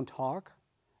we don't talk,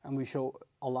 and we show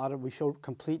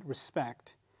complete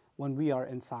respect when we are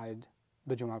inside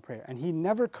the Jum'ah prayer. And he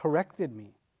never corrected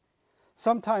me.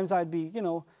 Sometimes I'd be,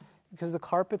 because the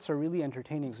carpets are really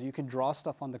entertaining, so you could draw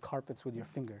stuff on the carpets with your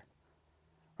finger.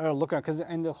 Or look at,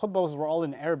 and the khutbahs were all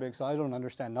in Arabic, so I don't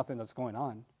understand nothing that's going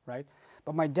on, right?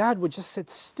 But my dad would just sit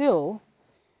still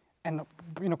and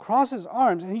cross his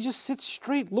arms, and he just sits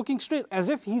straight, looking straight, as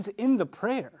if he's in the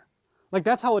prayer. Like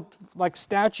that's how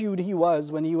statued he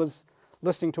was when he was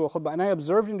listening to a khutbah. And I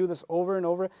observed him do this over and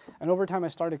over, and over time I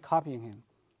started copying him.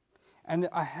 And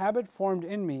a habit formed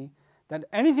in me that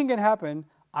anything can happen,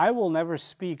 I will never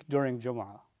speak during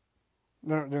Jum'ah,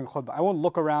 during khutbah. I won't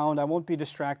look around, I won't be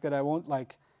distracted, I won't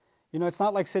it's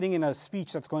not like sitting in a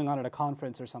speech that's going on at a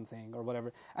conference or something or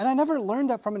whatever. And I never learned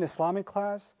that from an Islamic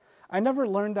class. I never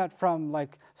learned that from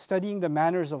studying the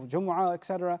manners of Jum'ah,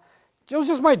 etc. It was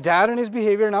just my dad and his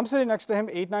behavior, and I'm sitting next to him,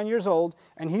 8, 9 years old,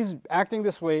 and he's acting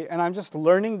this way, and I'm just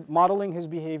modeling his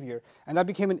behavior. And that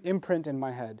became an imprint in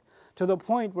my head. To the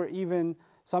point where even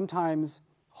sometimes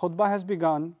khutbah has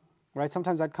begun, right?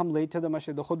 Sometimes I'd come late to the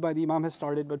masjid, the khutbah, the imam has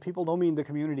started, but people know me in the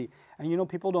community. And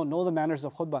people don't know the manners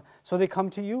of khutbah. So they come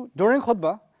to you during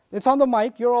khutbah, it's on the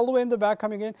mic, you're all the way in the back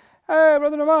coming in, hey,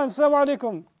 Brother Nouman, assalamu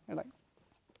alaikum. You're like,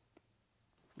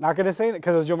 not going to say it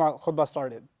because the Jummah khutbah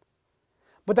started.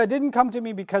 But that didn't come to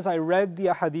me because I read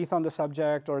the hadith on the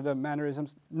subject or the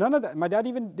mannerisms. None of that. My dad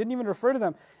didn't even refer to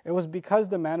them. It was because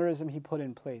the mannerism he put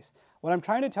in place. What I'm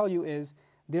trying to tell you is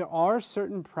there are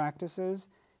certain practices,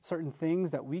 certain things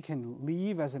that we can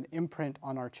leave as an imprint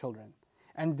on our children.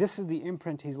 And this is the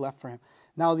imprint he's left for him.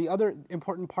 Now the other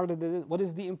important part of it, what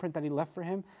is the imprint that he left for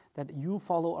him? That you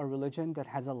follow a religion that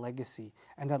has a legacy.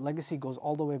 And that legacy goes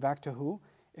all the way back to who?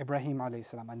 Ibrahim alayhi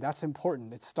salam. And that's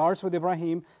important. It starts with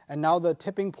Ibrahim, and now the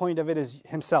tipping point of it is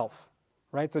himself.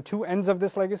 Right? The two ends of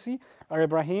this legacy are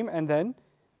Ibrahim and then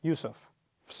Yusuf.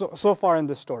 So far in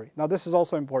this story. Now this is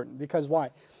also important because why?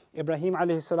 Ibrahim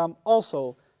alayhi salam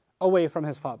also away from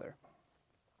his father.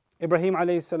 Ibrahim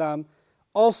alayhi salam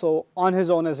also on his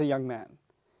own as a young man.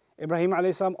 Ibrahim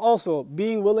alayhi salam also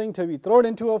being willing to be thrown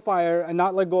into a fire and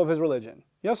not let go of his religion.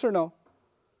 Yes or no?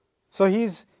 So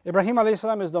Ibrahim alayhi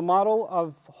salam is the model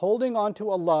of holding on to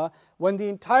Allah when the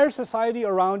entire society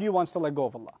around you wants to let go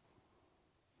of Allah.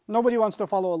 Nobody wants to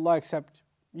follow Allah except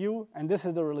you, and this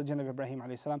is the religion of Ibrahim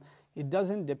alayhi salam. It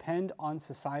doesn't depend on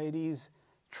society's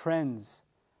trends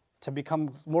to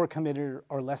become more committed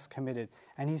or less committed.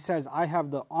 And he says, I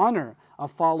have the honor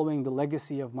of following the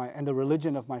legacy of and the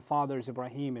religion of my fathers,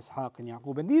 Ibrahim, Ishaq, and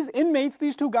Yaqub. And these inmates,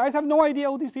 these two guys, have no idea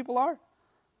who these people are.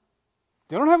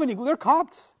 They don't have any, they're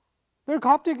Copts. They're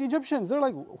Coptic Egyptians. They're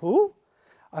like, who?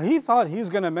 He thought he's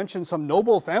going to mention some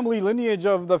noble family lineage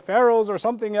of the pharaohs or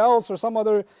something else or some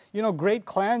other, great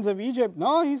clans of Egypt.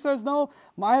 No, he says, no,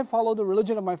 I follow the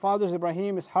religion of my fathers,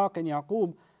 Ibrahim, Ishaq, and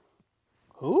Yaqub.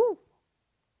 Who?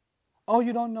 Oh,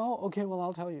 you don't know? Okay, well,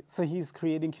 I'll tell you. So he's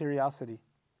creating curiosity,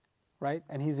 right?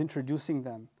 And he's introducing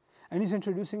them. And he's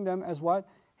introducing them as what?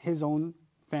 His own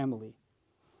family.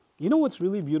 You know what's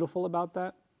really beautiful about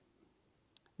that?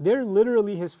 They're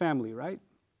literally his family, right?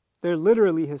 They're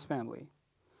literally his family.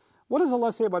 What does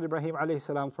Allah say about Ibrahim alayhi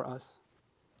salam for us?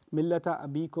 Millata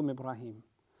abikum Ibrahim.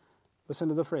 Listen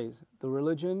to the phrase. The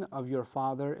religion of your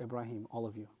father Ibrahim, all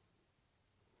of you.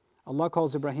 Allah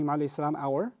calls Ibrahim alayhi salam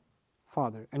our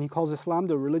father. And He calls Islam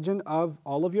the religion of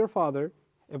all of your father,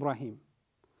 Ibrahim.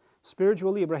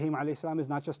 Spiritually, Ibrahim alayhi salam is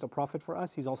not just a prophet for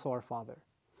us, he's also our father.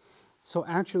 So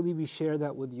actually we share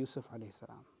that with Yusuf alayhi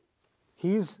salam.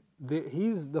 He's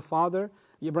the father.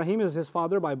 Ibrahim is his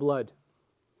father by blood.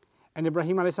 And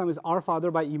Ibrahim alayhi salam is our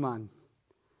father by iman.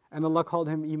 And Allah called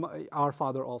him our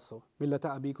father also.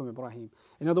 Millata abikum Ibrahim.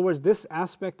 In other words, this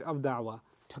aspect of da'wah,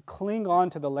 to cling on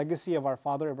to the legacy of our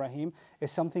father Ibrahim, is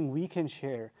something we can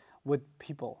share with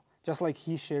people. Just like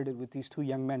he shared it with these two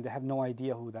young men that have no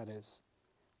idea who that is.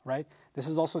 Right? This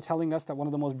is also telling us that one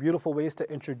of the most beautiful ways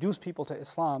to introduce people to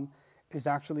Islam is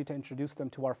actually to introduce them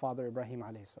to our father Ibrahim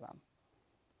alayhi salam.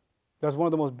 That's one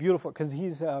of the most beautiful, because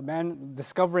he's a man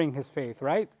discovering his faith,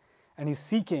 right? And he's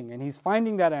seeking, and he's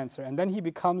finding that answer. And then he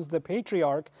becomes the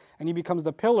patriarch, and he becomes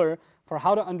the pillar for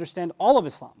how to understand all of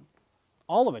Islam.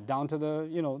 All of it, down to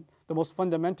the most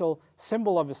fundamental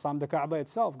symbol of Islam, the Kaaba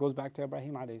itself, goes back to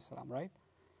Ibrahim alayhi salam, right?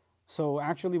 So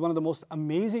actually one of the most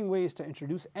amazing ways to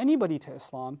introduce anybody to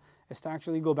Islam is to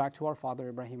actually go back to our father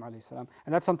Ibrahim alayhi salam.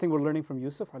 And that's something we're learning from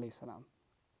Yusuf alayhi salam.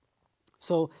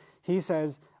 So he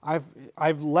says,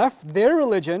 I've left their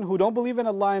religion, who don't believe in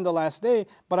Allah in the last day,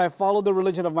 but I followed the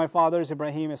religion of my fathers,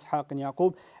 Ibrahim, Ishaq, and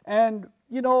Yaqub. And,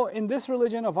 in this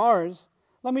religion of ours,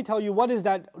 let me tell you, what is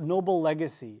that noble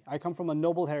legacy? I come from a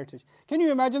noble heritage. Can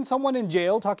you imagine someone in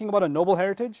jail talking about a noble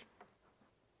heritage?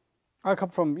 I come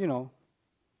from,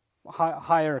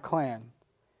 higher clan.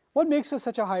 What makes us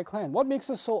such a high clan? What makes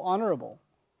us so honorable?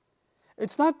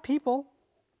 It's not people.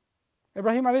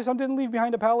 Ibrahim alayhi salam didn't leave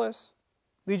behind a palace.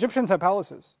 The Egyptians have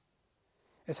palaces.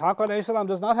 Ishaq alayhi salam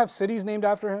does not have cities named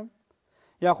after him.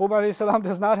 Yaqub alayhi salam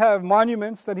does not have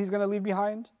monuments that he's going to leave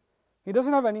behind. He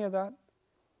doesn't have any of that.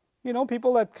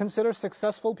 People that consider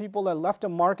successful people that left a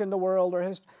mark in the world,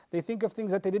 they think of things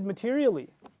that they did materially.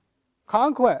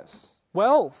 Conquest,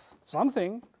 wealth,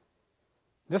 something.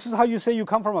 This is how you say you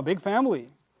come from a big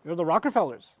family. You're the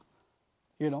Rockefellers.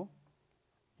 You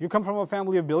come from a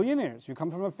family of billionaires. You come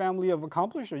from a family of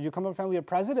accomplishers. You come from a family of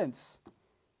presidents,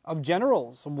 of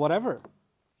generals, whatever.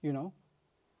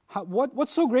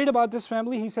 What's so great about this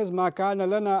family? He says, مَا كَانَ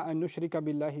لَنَا أَن نُشْرِكَ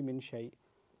بِاللَّهِ مِنْ شَيْءٍ.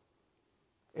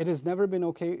 It has never been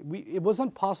okay. It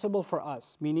wasn't possible for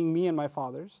us, meaning me and my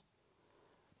fathers,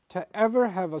 to ever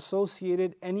have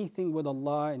associated anything with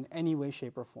Allah in any way,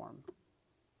 shape, or form.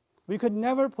 We could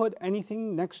never put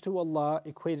anything next to Allah,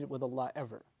 equated with Allah,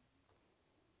 ever.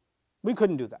 We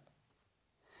couldn't do that.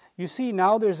 You see,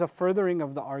 now there's a furthering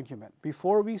of the argument.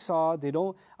 Before we saw,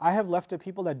 I have left the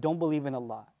people that don't believe in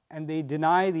Allah, and they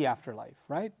deny the afterlife,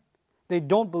 right? They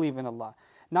don't believe in Allah.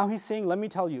 Now he's saying, let me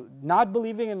tell you, not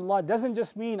believing in Allah doesn't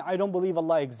just mean I don't believe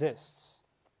Allah exists.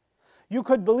 You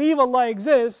could believe Allah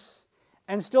exists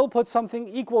and still put something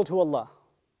equal to Allah.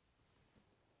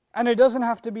 And it doesn't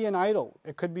have to be an idol.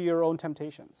 It could be your own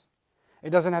temptations. It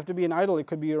doesn't have to be an idol. It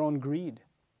could be your own greed.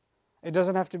 It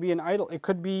doesn't have to be an idol. It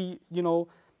could be,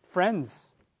 friends.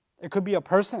 It could be a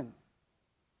person.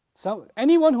 So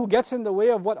anyone who gets in the way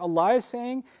of what Allah is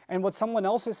saying and what someone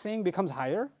else is saying becomes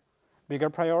higher, bigger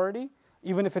priority.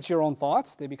 Even if it's your own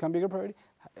thoughts, they become bigger priority.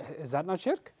 Is that not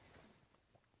shirk?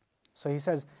 So he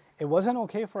says, it wasn't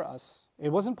okay for us. It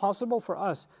wasn't possible for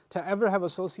us to ever have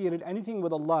associated anything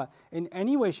with Allah in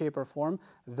any way, shape, or form.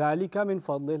 ذَلِكَ مِنْ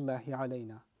فَضْلِ اللَّهِ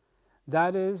عَلَيْنَا.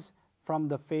 That is from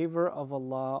the favor of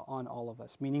Allah on all of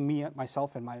us, meaning me,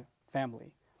 myself, and my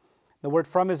family. The word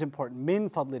from is important. Min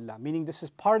fadlillah, meaning this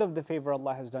is part of the favor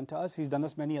Allah has done to us. He's done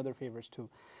us many other favors too.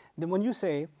 Then when you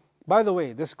say, by the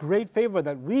way, this great favor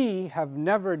that we have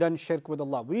never done shirk with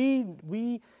Allah.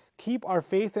 We keep our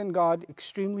faith in God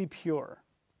extremely pure.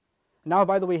 Now,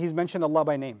 by the way, he's mentioned Allah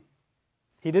by name.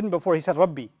 He didn't before, he said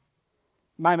Rabbi,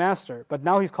 my master, but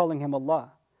now he's calling him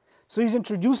Allah. So he's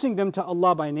introducing them to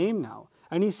Allah by name now.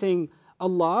 And he's saying,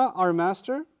 Allah, our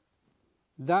master,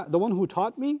 that the one who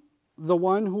taught me, the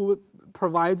one who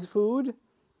provides food,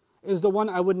 is the one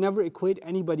I would never equate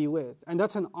anybody with. And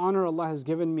that's an honor Allah has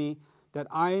given me, that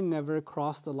I never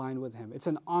crossed the line with Him. It's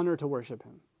an honor to worship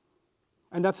Him.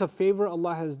 And that's a favor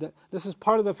Allah has done. This is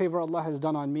part of the favor Allah has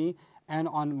done on me and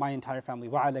on my entire family.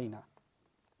 وَعَلَيْنَا.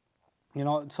 You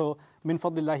know, so min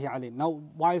fadlillahi alayna. Now,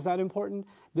 why is that important?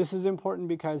 This is important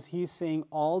because he's saying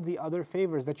all the other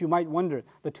favors that you might wonder.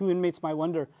 The two inmates might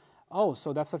wonder, oh,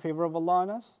 so that's the favor of Allah on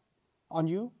us? On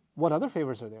you? What other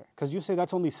favors are there? Because you say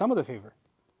that's only some of the favor.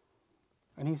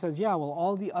 And he says, yeah, well,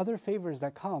 all the other favors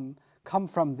that come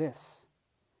from this.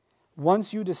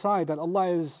 Once you decide that Allah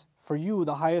is, for you,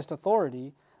 the highest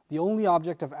authority, the only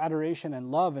object of adoration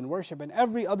and love and worship, and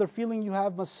every other feeling you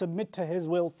have must submit to His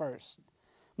will first.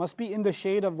 Must be in the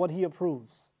shade of what He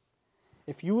approves.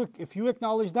 If you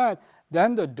acknowledge that,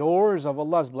 then the doors of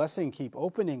Allah's blessing keep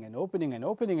opening and opening and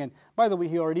opening. And by the way,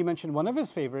 He already mentioned one of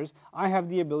His favors, I have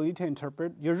the ability to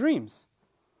interpret your dreams.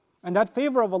 And that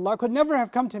favor of Allah could never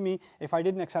have come to me if I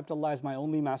didn't accept Allah as my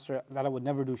only master, that I would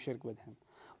never do shirk with Him.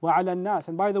 وَعَلَى النَّاسِ.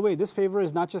 And by the way, this favor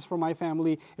is not just for my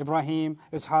family, Ibrahim,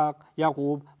 Ishaq,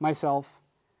 Yaqub, myself.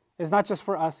 It's not just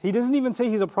for us. He doesn't even say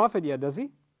he's a prophet yet, does he?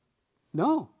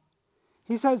 No.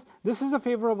 He says, this is a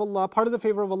favor of Allah, part of the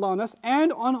favor of Allah on us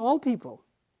and on all people.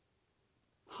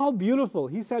 How beautiful.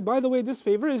 He said, by the way, this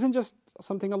favor isn't just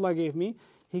something Allah gave me.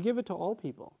 He gave it to all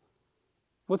people.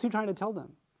 What's He trying to tell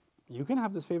them? You can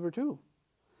have this favor too.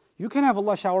 You can have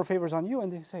Allah shower favors on you,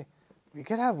 and they say, we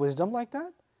could have wisdom like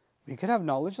that? We could have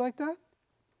knowledge like that?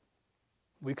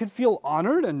 We could feel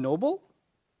honored and noble?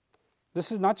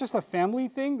 This is not just a family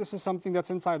thing, this is something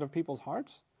that's inside of people's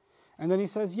hearts. And then he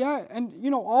says, yeah, and you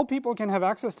know, all people can have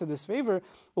access to this favor.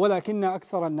 وَلَكِنَّ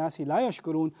أَكْثَرَ النَّاسِ لَا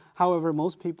يَشْكُرُونَ. However,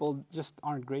 most people just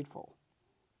aren't grateful.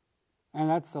 And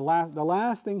that's the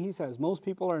last thing he says. Most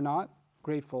people are not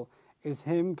grateful. Is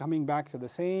him coming back to the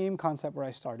same concept where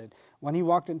I started. When he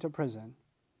walked into prison,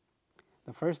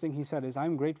 the first thing he said is,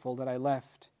 I'm grateful that I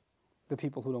left the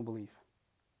people who don't believe.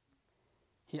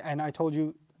 And I told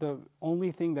you, the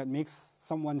only thing that makes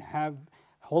someone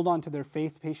hold on to their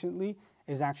faith patiently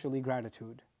is actually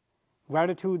gratitude.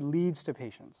 Gratitude leads to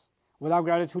patience. Without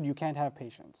gratitude, you can't have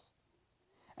patience.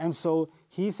 And so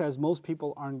he says most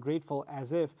people aren't grateful,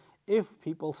 as if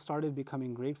people started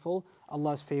becoming grateful,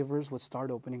 Allah's favors would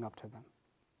start opening up to them.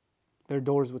 Their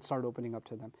doors would start opening up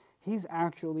to them. He's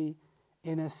actually,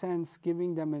 in a sense,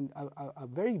 giving them a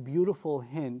very beautiful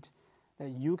hint that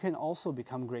you can also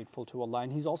become grateful to Allah.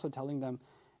 And He's also telling them,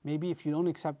 maybe if you don't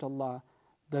accept Allah,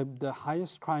 the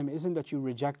highest crime isn't that you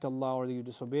reject Allah or that you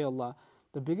disobey Allah.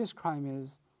 The biggest crime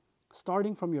is,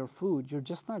 starting from your food, you're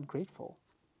just not grateful.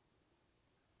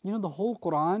 You know, the whole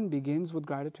Quran begins with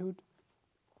gratitude.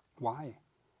 Why?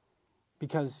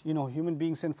 Because, you know, human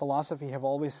beings in philosophy have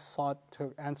always sought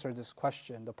to answer this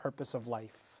question, the purpose of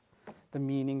life, the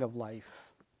meaning of life.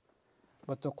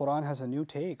 But the Quran has a new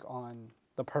take on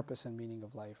the purpose and meaning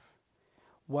of life.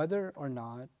 Whether or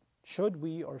not, should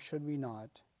we or should we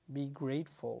not be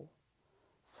grateful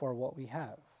for what we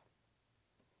have?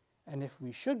 And if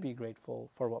we should be grateful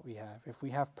for what we have, if we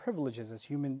have privileges as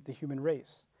the human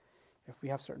race, if we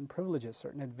have certain privileges,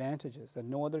 certain advantages that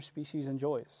no other species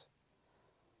enjoys,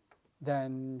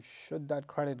 then should that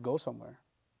credit go somewhere?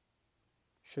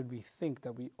 Should we think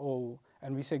that we owe,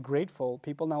 and we say grateful,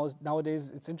 people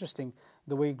nowadays, it's interesting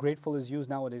the way grateful is used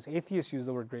nowadays. Atheists use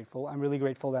the word grateful. I'm really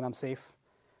grateful that I'm safe.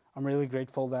 I'm really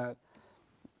grateful that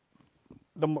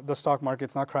the stock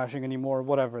market's not crashing anymore,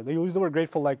 whatever. They use the word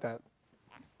grateful like that.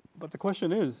 But the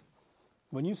question is,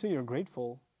 when you say you're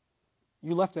grateful,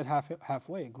 you left it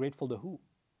halfway. Grateful to who?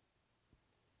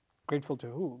 Grateful to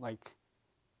who? Like,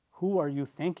 who are you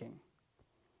thanking?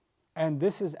 And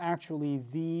this is actually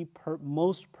the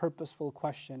most purposeful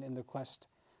question in the quest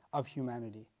of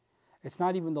humanity. It's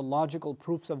not even the logical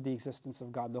proofs of the existence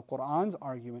of God. The Quran's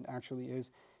argument actually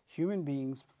is human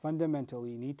beings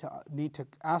fundamentally need to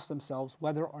ask themselves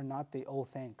whether or not they owe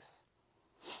thanks.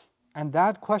 And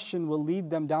that question will lead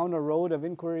them down a road of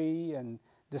inquiry and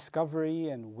discovery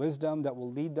and wisdom that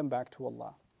will lead them back to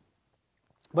Allah.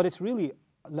 But it's really,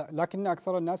 لَكِنَّ أَكْثَرَ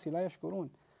النَّاسِ لَا يَشْكُرُونَ.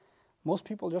 Most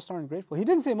people just aren't grateful. He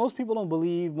didn't say most people don't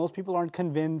believe, most people aren't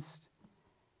convinced,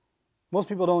 most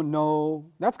people don't know.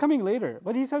 That's coming later.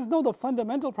 But he says, no, the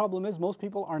fundamental problem is most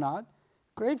people are not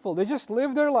grateful. They just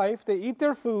live their life, they eat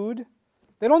their food,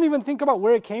 they don't even think about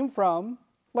where it came from.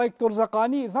 Like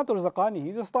turzaqani, it's not turzaqani,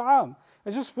 it's just ta'am.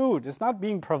 It's just food. It's not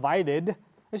being provided.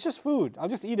 It's just food. I'll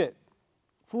just eat it.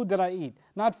 Food that I eat,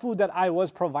 not food that I was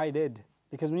provided.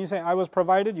 Because when you say I was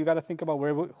provided, you got to think about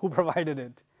who provided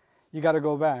it. You got to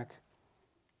go back,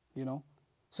 you know.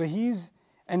 So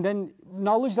and then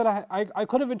knowledge that I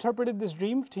could have interpreted this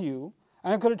dream to you,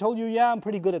 and I could have told you, yeah, I'm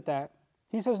pretty good at that.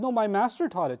 He says, no, my master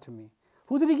taught it to me.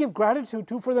 Who did he give gratitude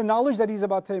to for the knowledge that he's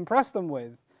about to impress them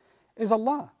with? Is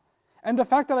Allah. And the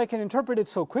fact that I can interpret it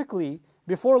so quickly,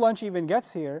 before lunch even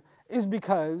gets here, is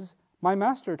because my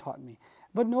master taught me.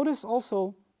 But notice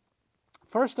also,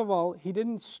 first of all, he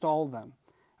didn't stall them.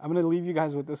 I'm going to leave you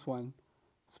guys with this one.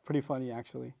 It's pretty funny,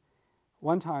 actually.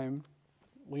 One time,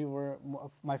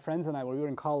 my friends and I, we were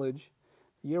in college.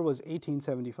 The year was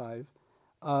 1875.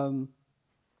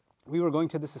 We were going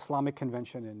to this Islamic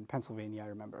convention in Pennsylvania, I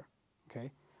remember.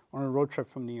 Okay, on a road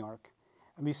trip from New York.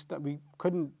 And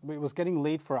it was getting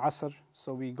late for Asr,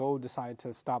 so we decide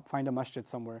to stop, find a masjid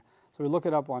somewhere. So we look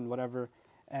it up on whatever,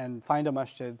 and find a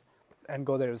masjid, and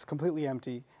go there. It's completely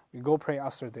empty. We go pray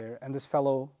Asr there, and this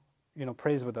fellow,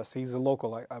 prays with us. He's a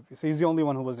local, obviously. He's the only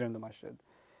one who was there in the masjid.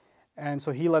 And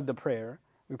so he led the prayer.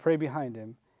 We pray behind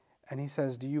him, and he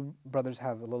says, do you brothers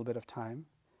have a little bit of time?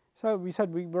 So we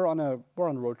said we're on a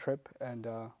road trip, and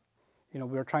we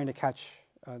were trying to catch,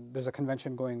 there's a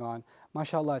convention going on.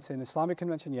 MashaAllah, it's an Islamic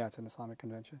convention? Yeah, it's an Islamic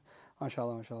convention.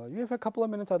 MashaAllah, MashaAllah. You have a couple of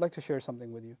minutes, I'd like to share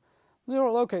something with you. We were,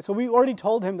 okay, so we already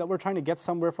told him that we're trying to get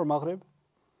somewhere for Maghrib.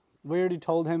 We already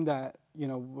told him that,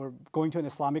 we're going to an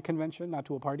Islamic convention, not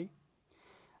to a party.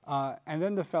 And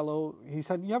then the fellow, he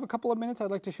said, you have a couple of minutes,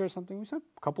 I'd like to share something. We said,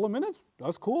 a couple of minutes?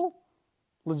 That's cool.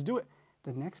 Let's do it.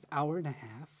 The next hour and a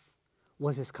half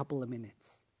was his couple of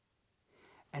minutes.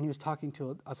 And he was talking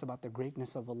to us about the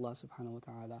greatness of Allah subhanahu wa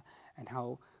ta'ala, and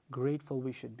how grateful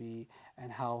we should be, and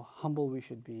how humble we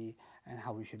should be, and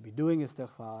how we should be doing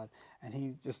istighfar.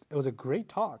 And it was a great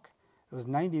talk. It was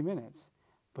 90 minutes.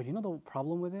 But you know the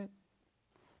problem with it?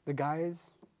 The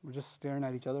guys were just staring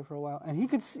at each other for a while. And he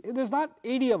could see, there's not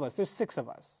 80 of us, there's 6 of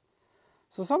us.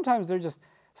 So sometimes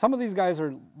some of these guys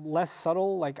are less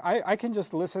subtle. Like I can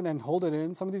just listen and hold it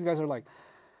in. Some of these guys are like,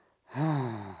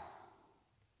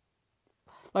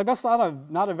 like that's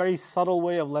not a very subtle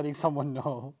way of letting someone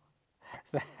know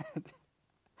that,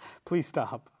 please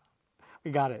stop.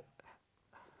 We got it.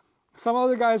 Some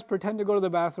other guys pretend to go to the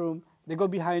bathroom. They go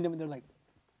behind him and they're like,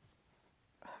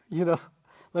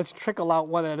 let's trickle out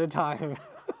one at a time.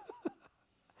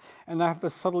 And I have to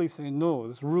subtly say, no,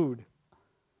 it's rude.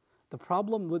 The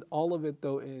problem with all of it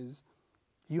though is,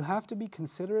 you have to be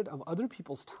considerate of other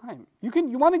people's time. You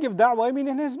want to give da'wah. I mean,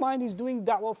 in his mind, he's doing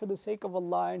da'wah for the sake of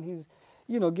Allah, and he's,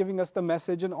 giving us the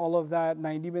message and all of that,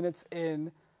 90 minutes in.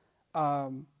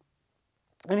 And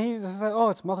he just said, oh,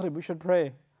 it's Maghrib, we should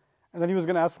pray. And then he was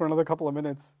going to ask for another couple of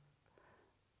minutes.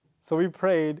 So we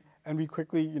prayed, and we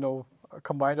quickly,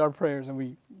 combined our prayers, and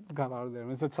we got out of there. And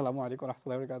we said, Assalamu alaikum wa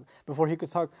rahmatullahi wa barakatuh. Before he could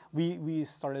talk, we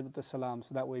started with the salam,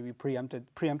 so that way we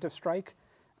preemptive strike,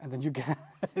 and then you get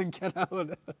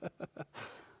out.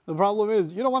 The problem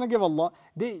is, you don't want to give Allah.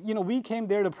 We came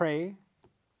there to pray.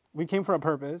 We came for a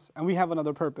purpose, and we have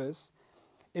another purpose.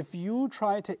 If you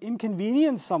try to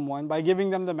inconvenience someone by giving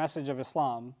them the message of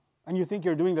Islam, and you think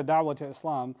you're doing the da'wah to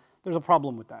Islam, there's a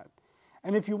problem with that.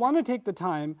 And if you want to take the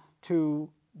time to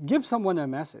give someone a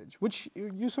message, which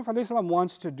Yusuf alayhi salam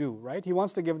wants to do, right? He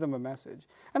wants to give them a message.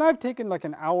 And I've taken like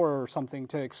an hour or something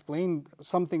to explain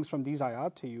some things from these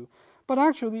ayat to you. But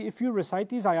actually, if you recite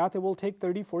these ayat, it will take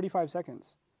 30, 45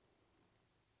 seconds.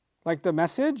 Like the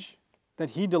message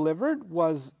that he delivered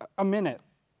was a minute,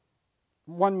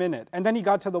 1 minute. And then he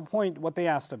got to the point what they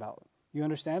asked about. You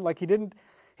understand? Like he didn't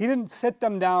sit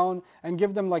them down and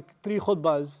give them like 3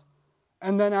 khutbahs.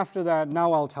 And then after that,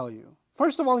 now I'll tell you.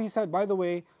 First of all, he said, by the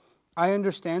way, I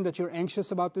understand that you're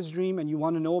anxious about this dream and you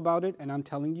want to know about it, and I'm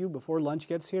telling you, before lunch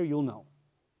gets here, you'll know.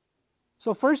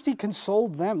 So first he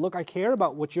consoled them. Look, I care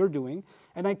about what you're doing,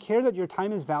 and I care that your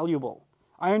time is valuable.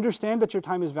 I understand that your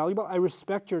time is valuable. I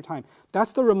respect your time.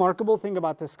 That's the remarkable thing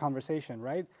about this conversation,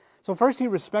 right? So first he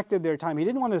respected their time. He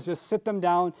didn't want to just sit them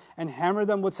down and hammer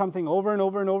them with something over and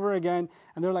over and over again.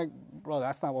 And they're like, bro,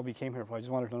 that's not what we came here for. I just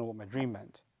wanted to know what my dream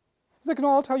meant. He's like, no,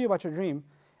 I'll tell you about your dream.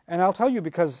 And I'll tell you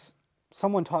because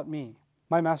someone taught me.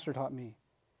 My master taught me.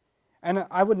 And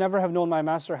I would never have known my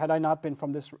master had I not been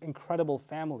from this incredible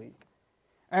family.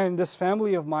 And this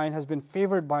family of mine has been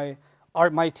favored by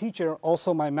my teacher,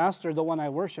 also my master, the one I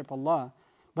worship, Allah.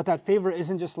 But that favor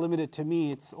isn't just limited to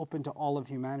me, it's open to all of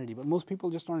humanity. But most people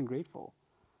just aren't grateful.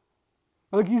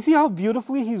 Like, you see how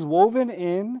beautifully he's woven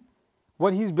in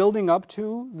what he's building up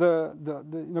to,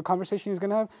 the conversation he's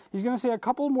going to have? He's going to say a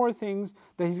couple more things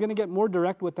that he's going to get more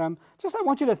direct with them. Just I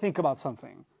want you to think about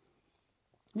something.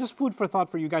 Just food for thought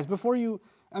for you guys. Before you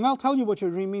and I'll tell you what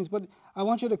your dream means, but I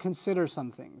want you to consider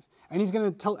some things. And he's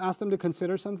going to ask them to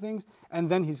consider some things, and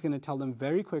then he's going to tell them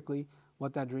very quickly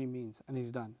what that dream means, and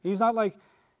he's done. He's not like,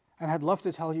 and I'd love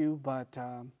to tell you, but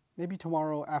maybe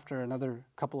tomorrow after another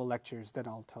couple of lectures, then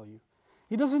I'll tell you.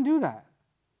 He doesn't do that.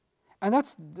 And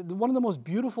that's one of the most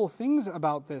beautiful things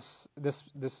about this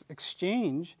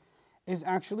exchange is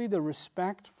actually the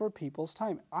respect for people's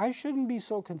time. I shouldn't be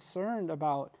so concerned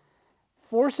about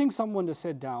forcing someone to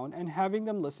sit down and having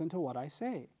them listen to what I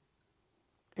say.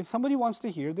 If somebody wants to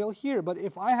hear, they'll hear. But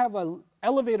if I have an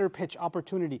elevator pitch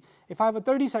opportunity, if I have a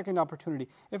 30-second opportunity,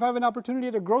 if I have an opportunity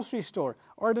at a grocery store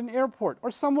or at an airport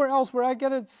or somewhere else where I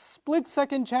get a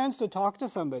split-second chance to talk to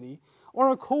somebody, or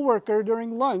a coworker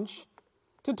during lunch,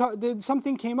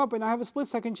 something came up and I have a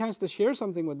split-second chance to share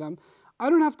something with them, I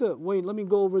don't have to, wait, let me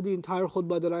go over the entire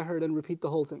khutbah that I heard and repeat the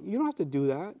whole thing. You don't have to do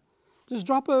that. Just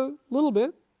drop a little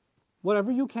bit,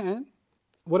 whatever you can,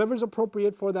 whatever's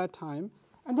appropriate for that time,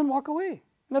 and then walk away.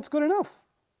 And that's good enough.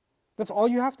 That's all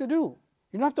you have to do.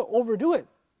 You don't have to overdo it,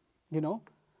 you know.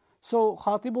 So,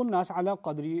 خَاطِبُ النَّاسَ عَلَى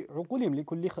قَدْرِ عُقُولِهِمْ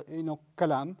لِكُلِّ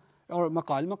كَلَامٍ or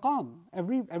مَقَالٍ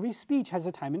مَقَامٍ. Every speech has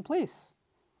a time and place.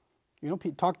 You know,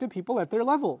 talk to people at their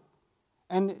level.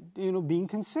 And, you know, being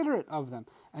considerate of them.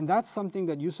 And that's something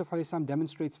that Yusuf ﷺ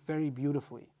demonstrates very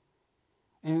beautifully.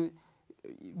 And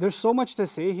there's so much to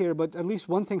say here, but at least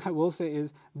one thing I will say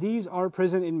is, these are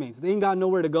prison inmates. They ain't got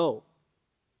nowhere to go.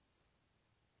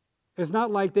 It's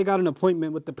not like they got an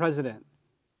appointment with the president.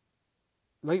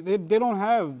 Like they don't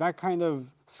have that kind of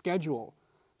schedule.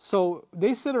 So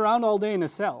they sit around all day in a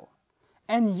cell.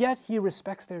 And yet he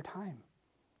respects their time.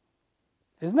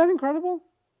 Isn't that incredible?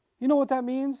 You know what that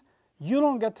means? You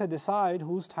don't get to decide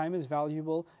whose time is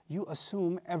valuable. You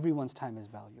assume everyone's time is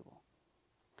valuable.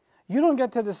 You don't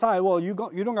get to decide, well, you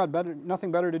don't got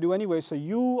nothing better to do anyway, so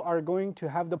you are going to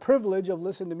have the privilege of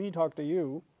listening to me talk to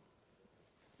you.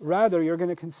 Rather, you're going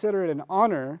to consider it an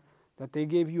honor that they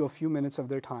gave you a few minutes of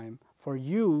their time for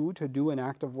you to do an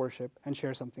act of worship and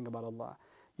share something about Allah.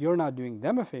 You're not doing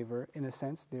them a favor. In a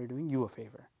sense, they're doing you a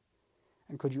favor.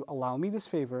 And could you allow me this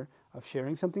favor of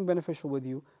sharing something beneficial with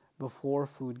you before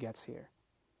food gets here?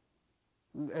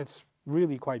 It's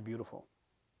really quite beautiful.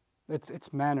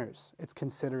 It's manners, it's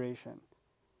consideration.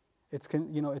 It's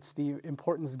the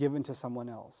importance given to someone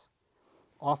else.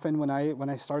 Often when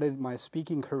I started my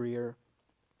speaking career,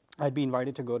 I'd be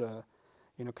invited to go to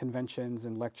conventions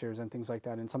and lectures and things like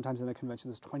that. And sometimes in the convention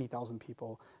there's 20,000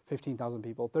 people, 15,000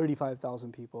 people,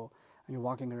 35,000 people. And you're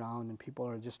walking around and people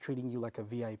are just treating you like a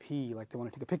VIP, like they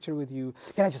want to take a picture with you.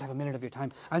 Can I just have a minute of your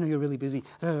time? I know you're really busy.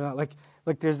 Like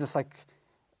there's this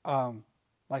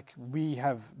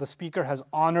the speaker has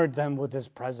honored them with his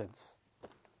presence.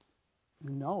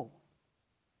 No.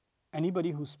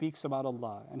 Anybody who speaks about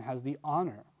Allah and has the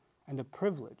honor and the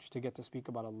privilege to get to speak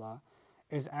about Allah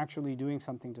is actually doing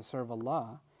something to serve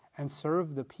Allah and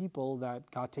serve the people that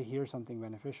got to hear something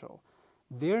beneficial.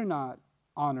 They're not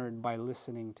honored by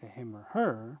listening to him or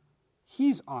her.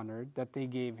 He's honored that they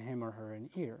gave him or her an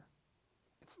ear.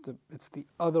 It's the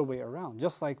other way around.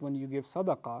 Just like when you give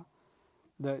sadaqah,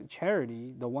 the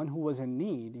charity, the one who was in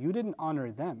need, you didn't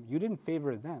honor them. You didn't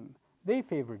favor them. They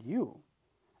favored you.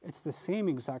 It's the same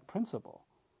exact principle.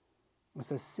 It's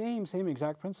the same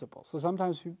exact principle. So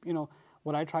sometimes,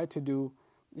 what I try to do,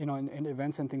 in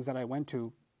events and things that I went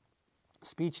to,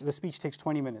 the speech takes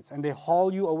 20 minutes and they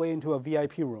haul you away into a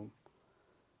VIP room,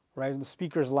 right, in the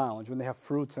speaker's lounge when they have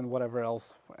fruits and whatever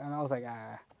else. And I was like,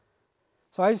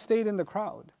 So I stayed in the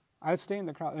crowd. I'd stay in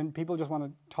the crowd and people just want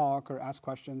to talk or ask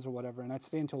questions or whatever. And I'd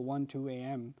stay until 1, 2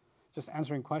 a.m. just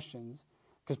answering questions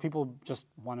because people just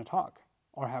want to talk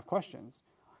or have questions.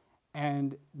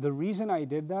 And the reason I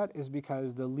did that is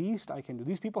because the least I can do,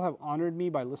 these people have honored me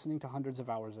by listening to hundreds of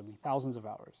hours of me, thousands of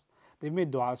hours. They've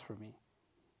made du'as for me.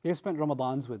 They've spent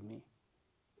Ramadans with me.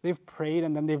 They've prayed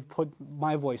and then they've put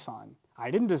my voice on.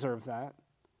 I didn't deserve that.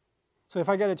 So if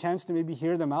I get a chance to maybe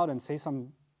hear them out and say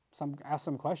ask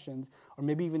some questions, or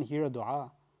maybe even hear a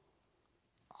du'a,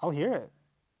 I'll hear it.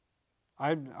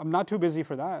 I'm not too busy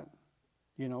for that.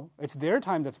 It's their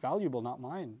time that's valuable, not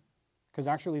mine. Because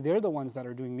actually they're the ones that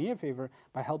are doing me a favor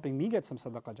by helping me get some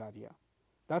sadaqah jariyah.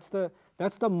 That's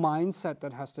the mindset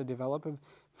that has to develop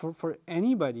for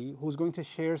anybody who's going to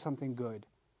share something good.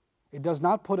 It does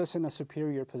not put us in a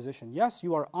superior position. Yes,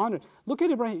 you are honored. Look at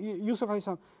Ibrahim, Yusuf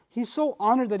alayhi. He's so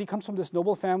honored that he comes from this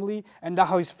noble family and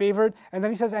how he's favored. And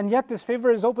then he says, and yet this favor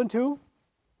is open to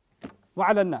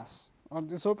وَعَلَى النَّاسِ.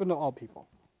 It's open to all people.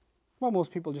 Well,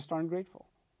 most people just aren't grateful.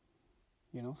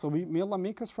 So may Allah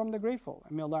make us from the grateful.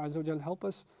 And may Allah Azza wa Jal help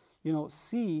us,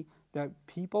 see that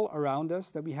people around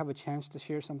us that we have a chance to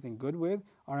share something good with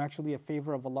are actually a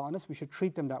favor of Allah on us, we should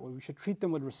treat them that way. We should treat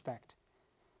them with respect.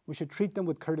 We should treat them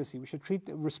with courtesy. We should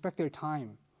respect their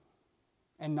time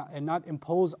and not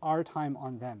impose our time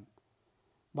on them.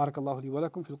 بارك الله لي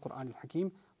ولكم في القرآن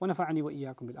الحكيم ونفعني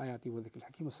وإياكم بالآيات والذكر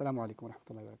الحكيم والسلام عليكم ورحمة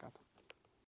الله وبركاته.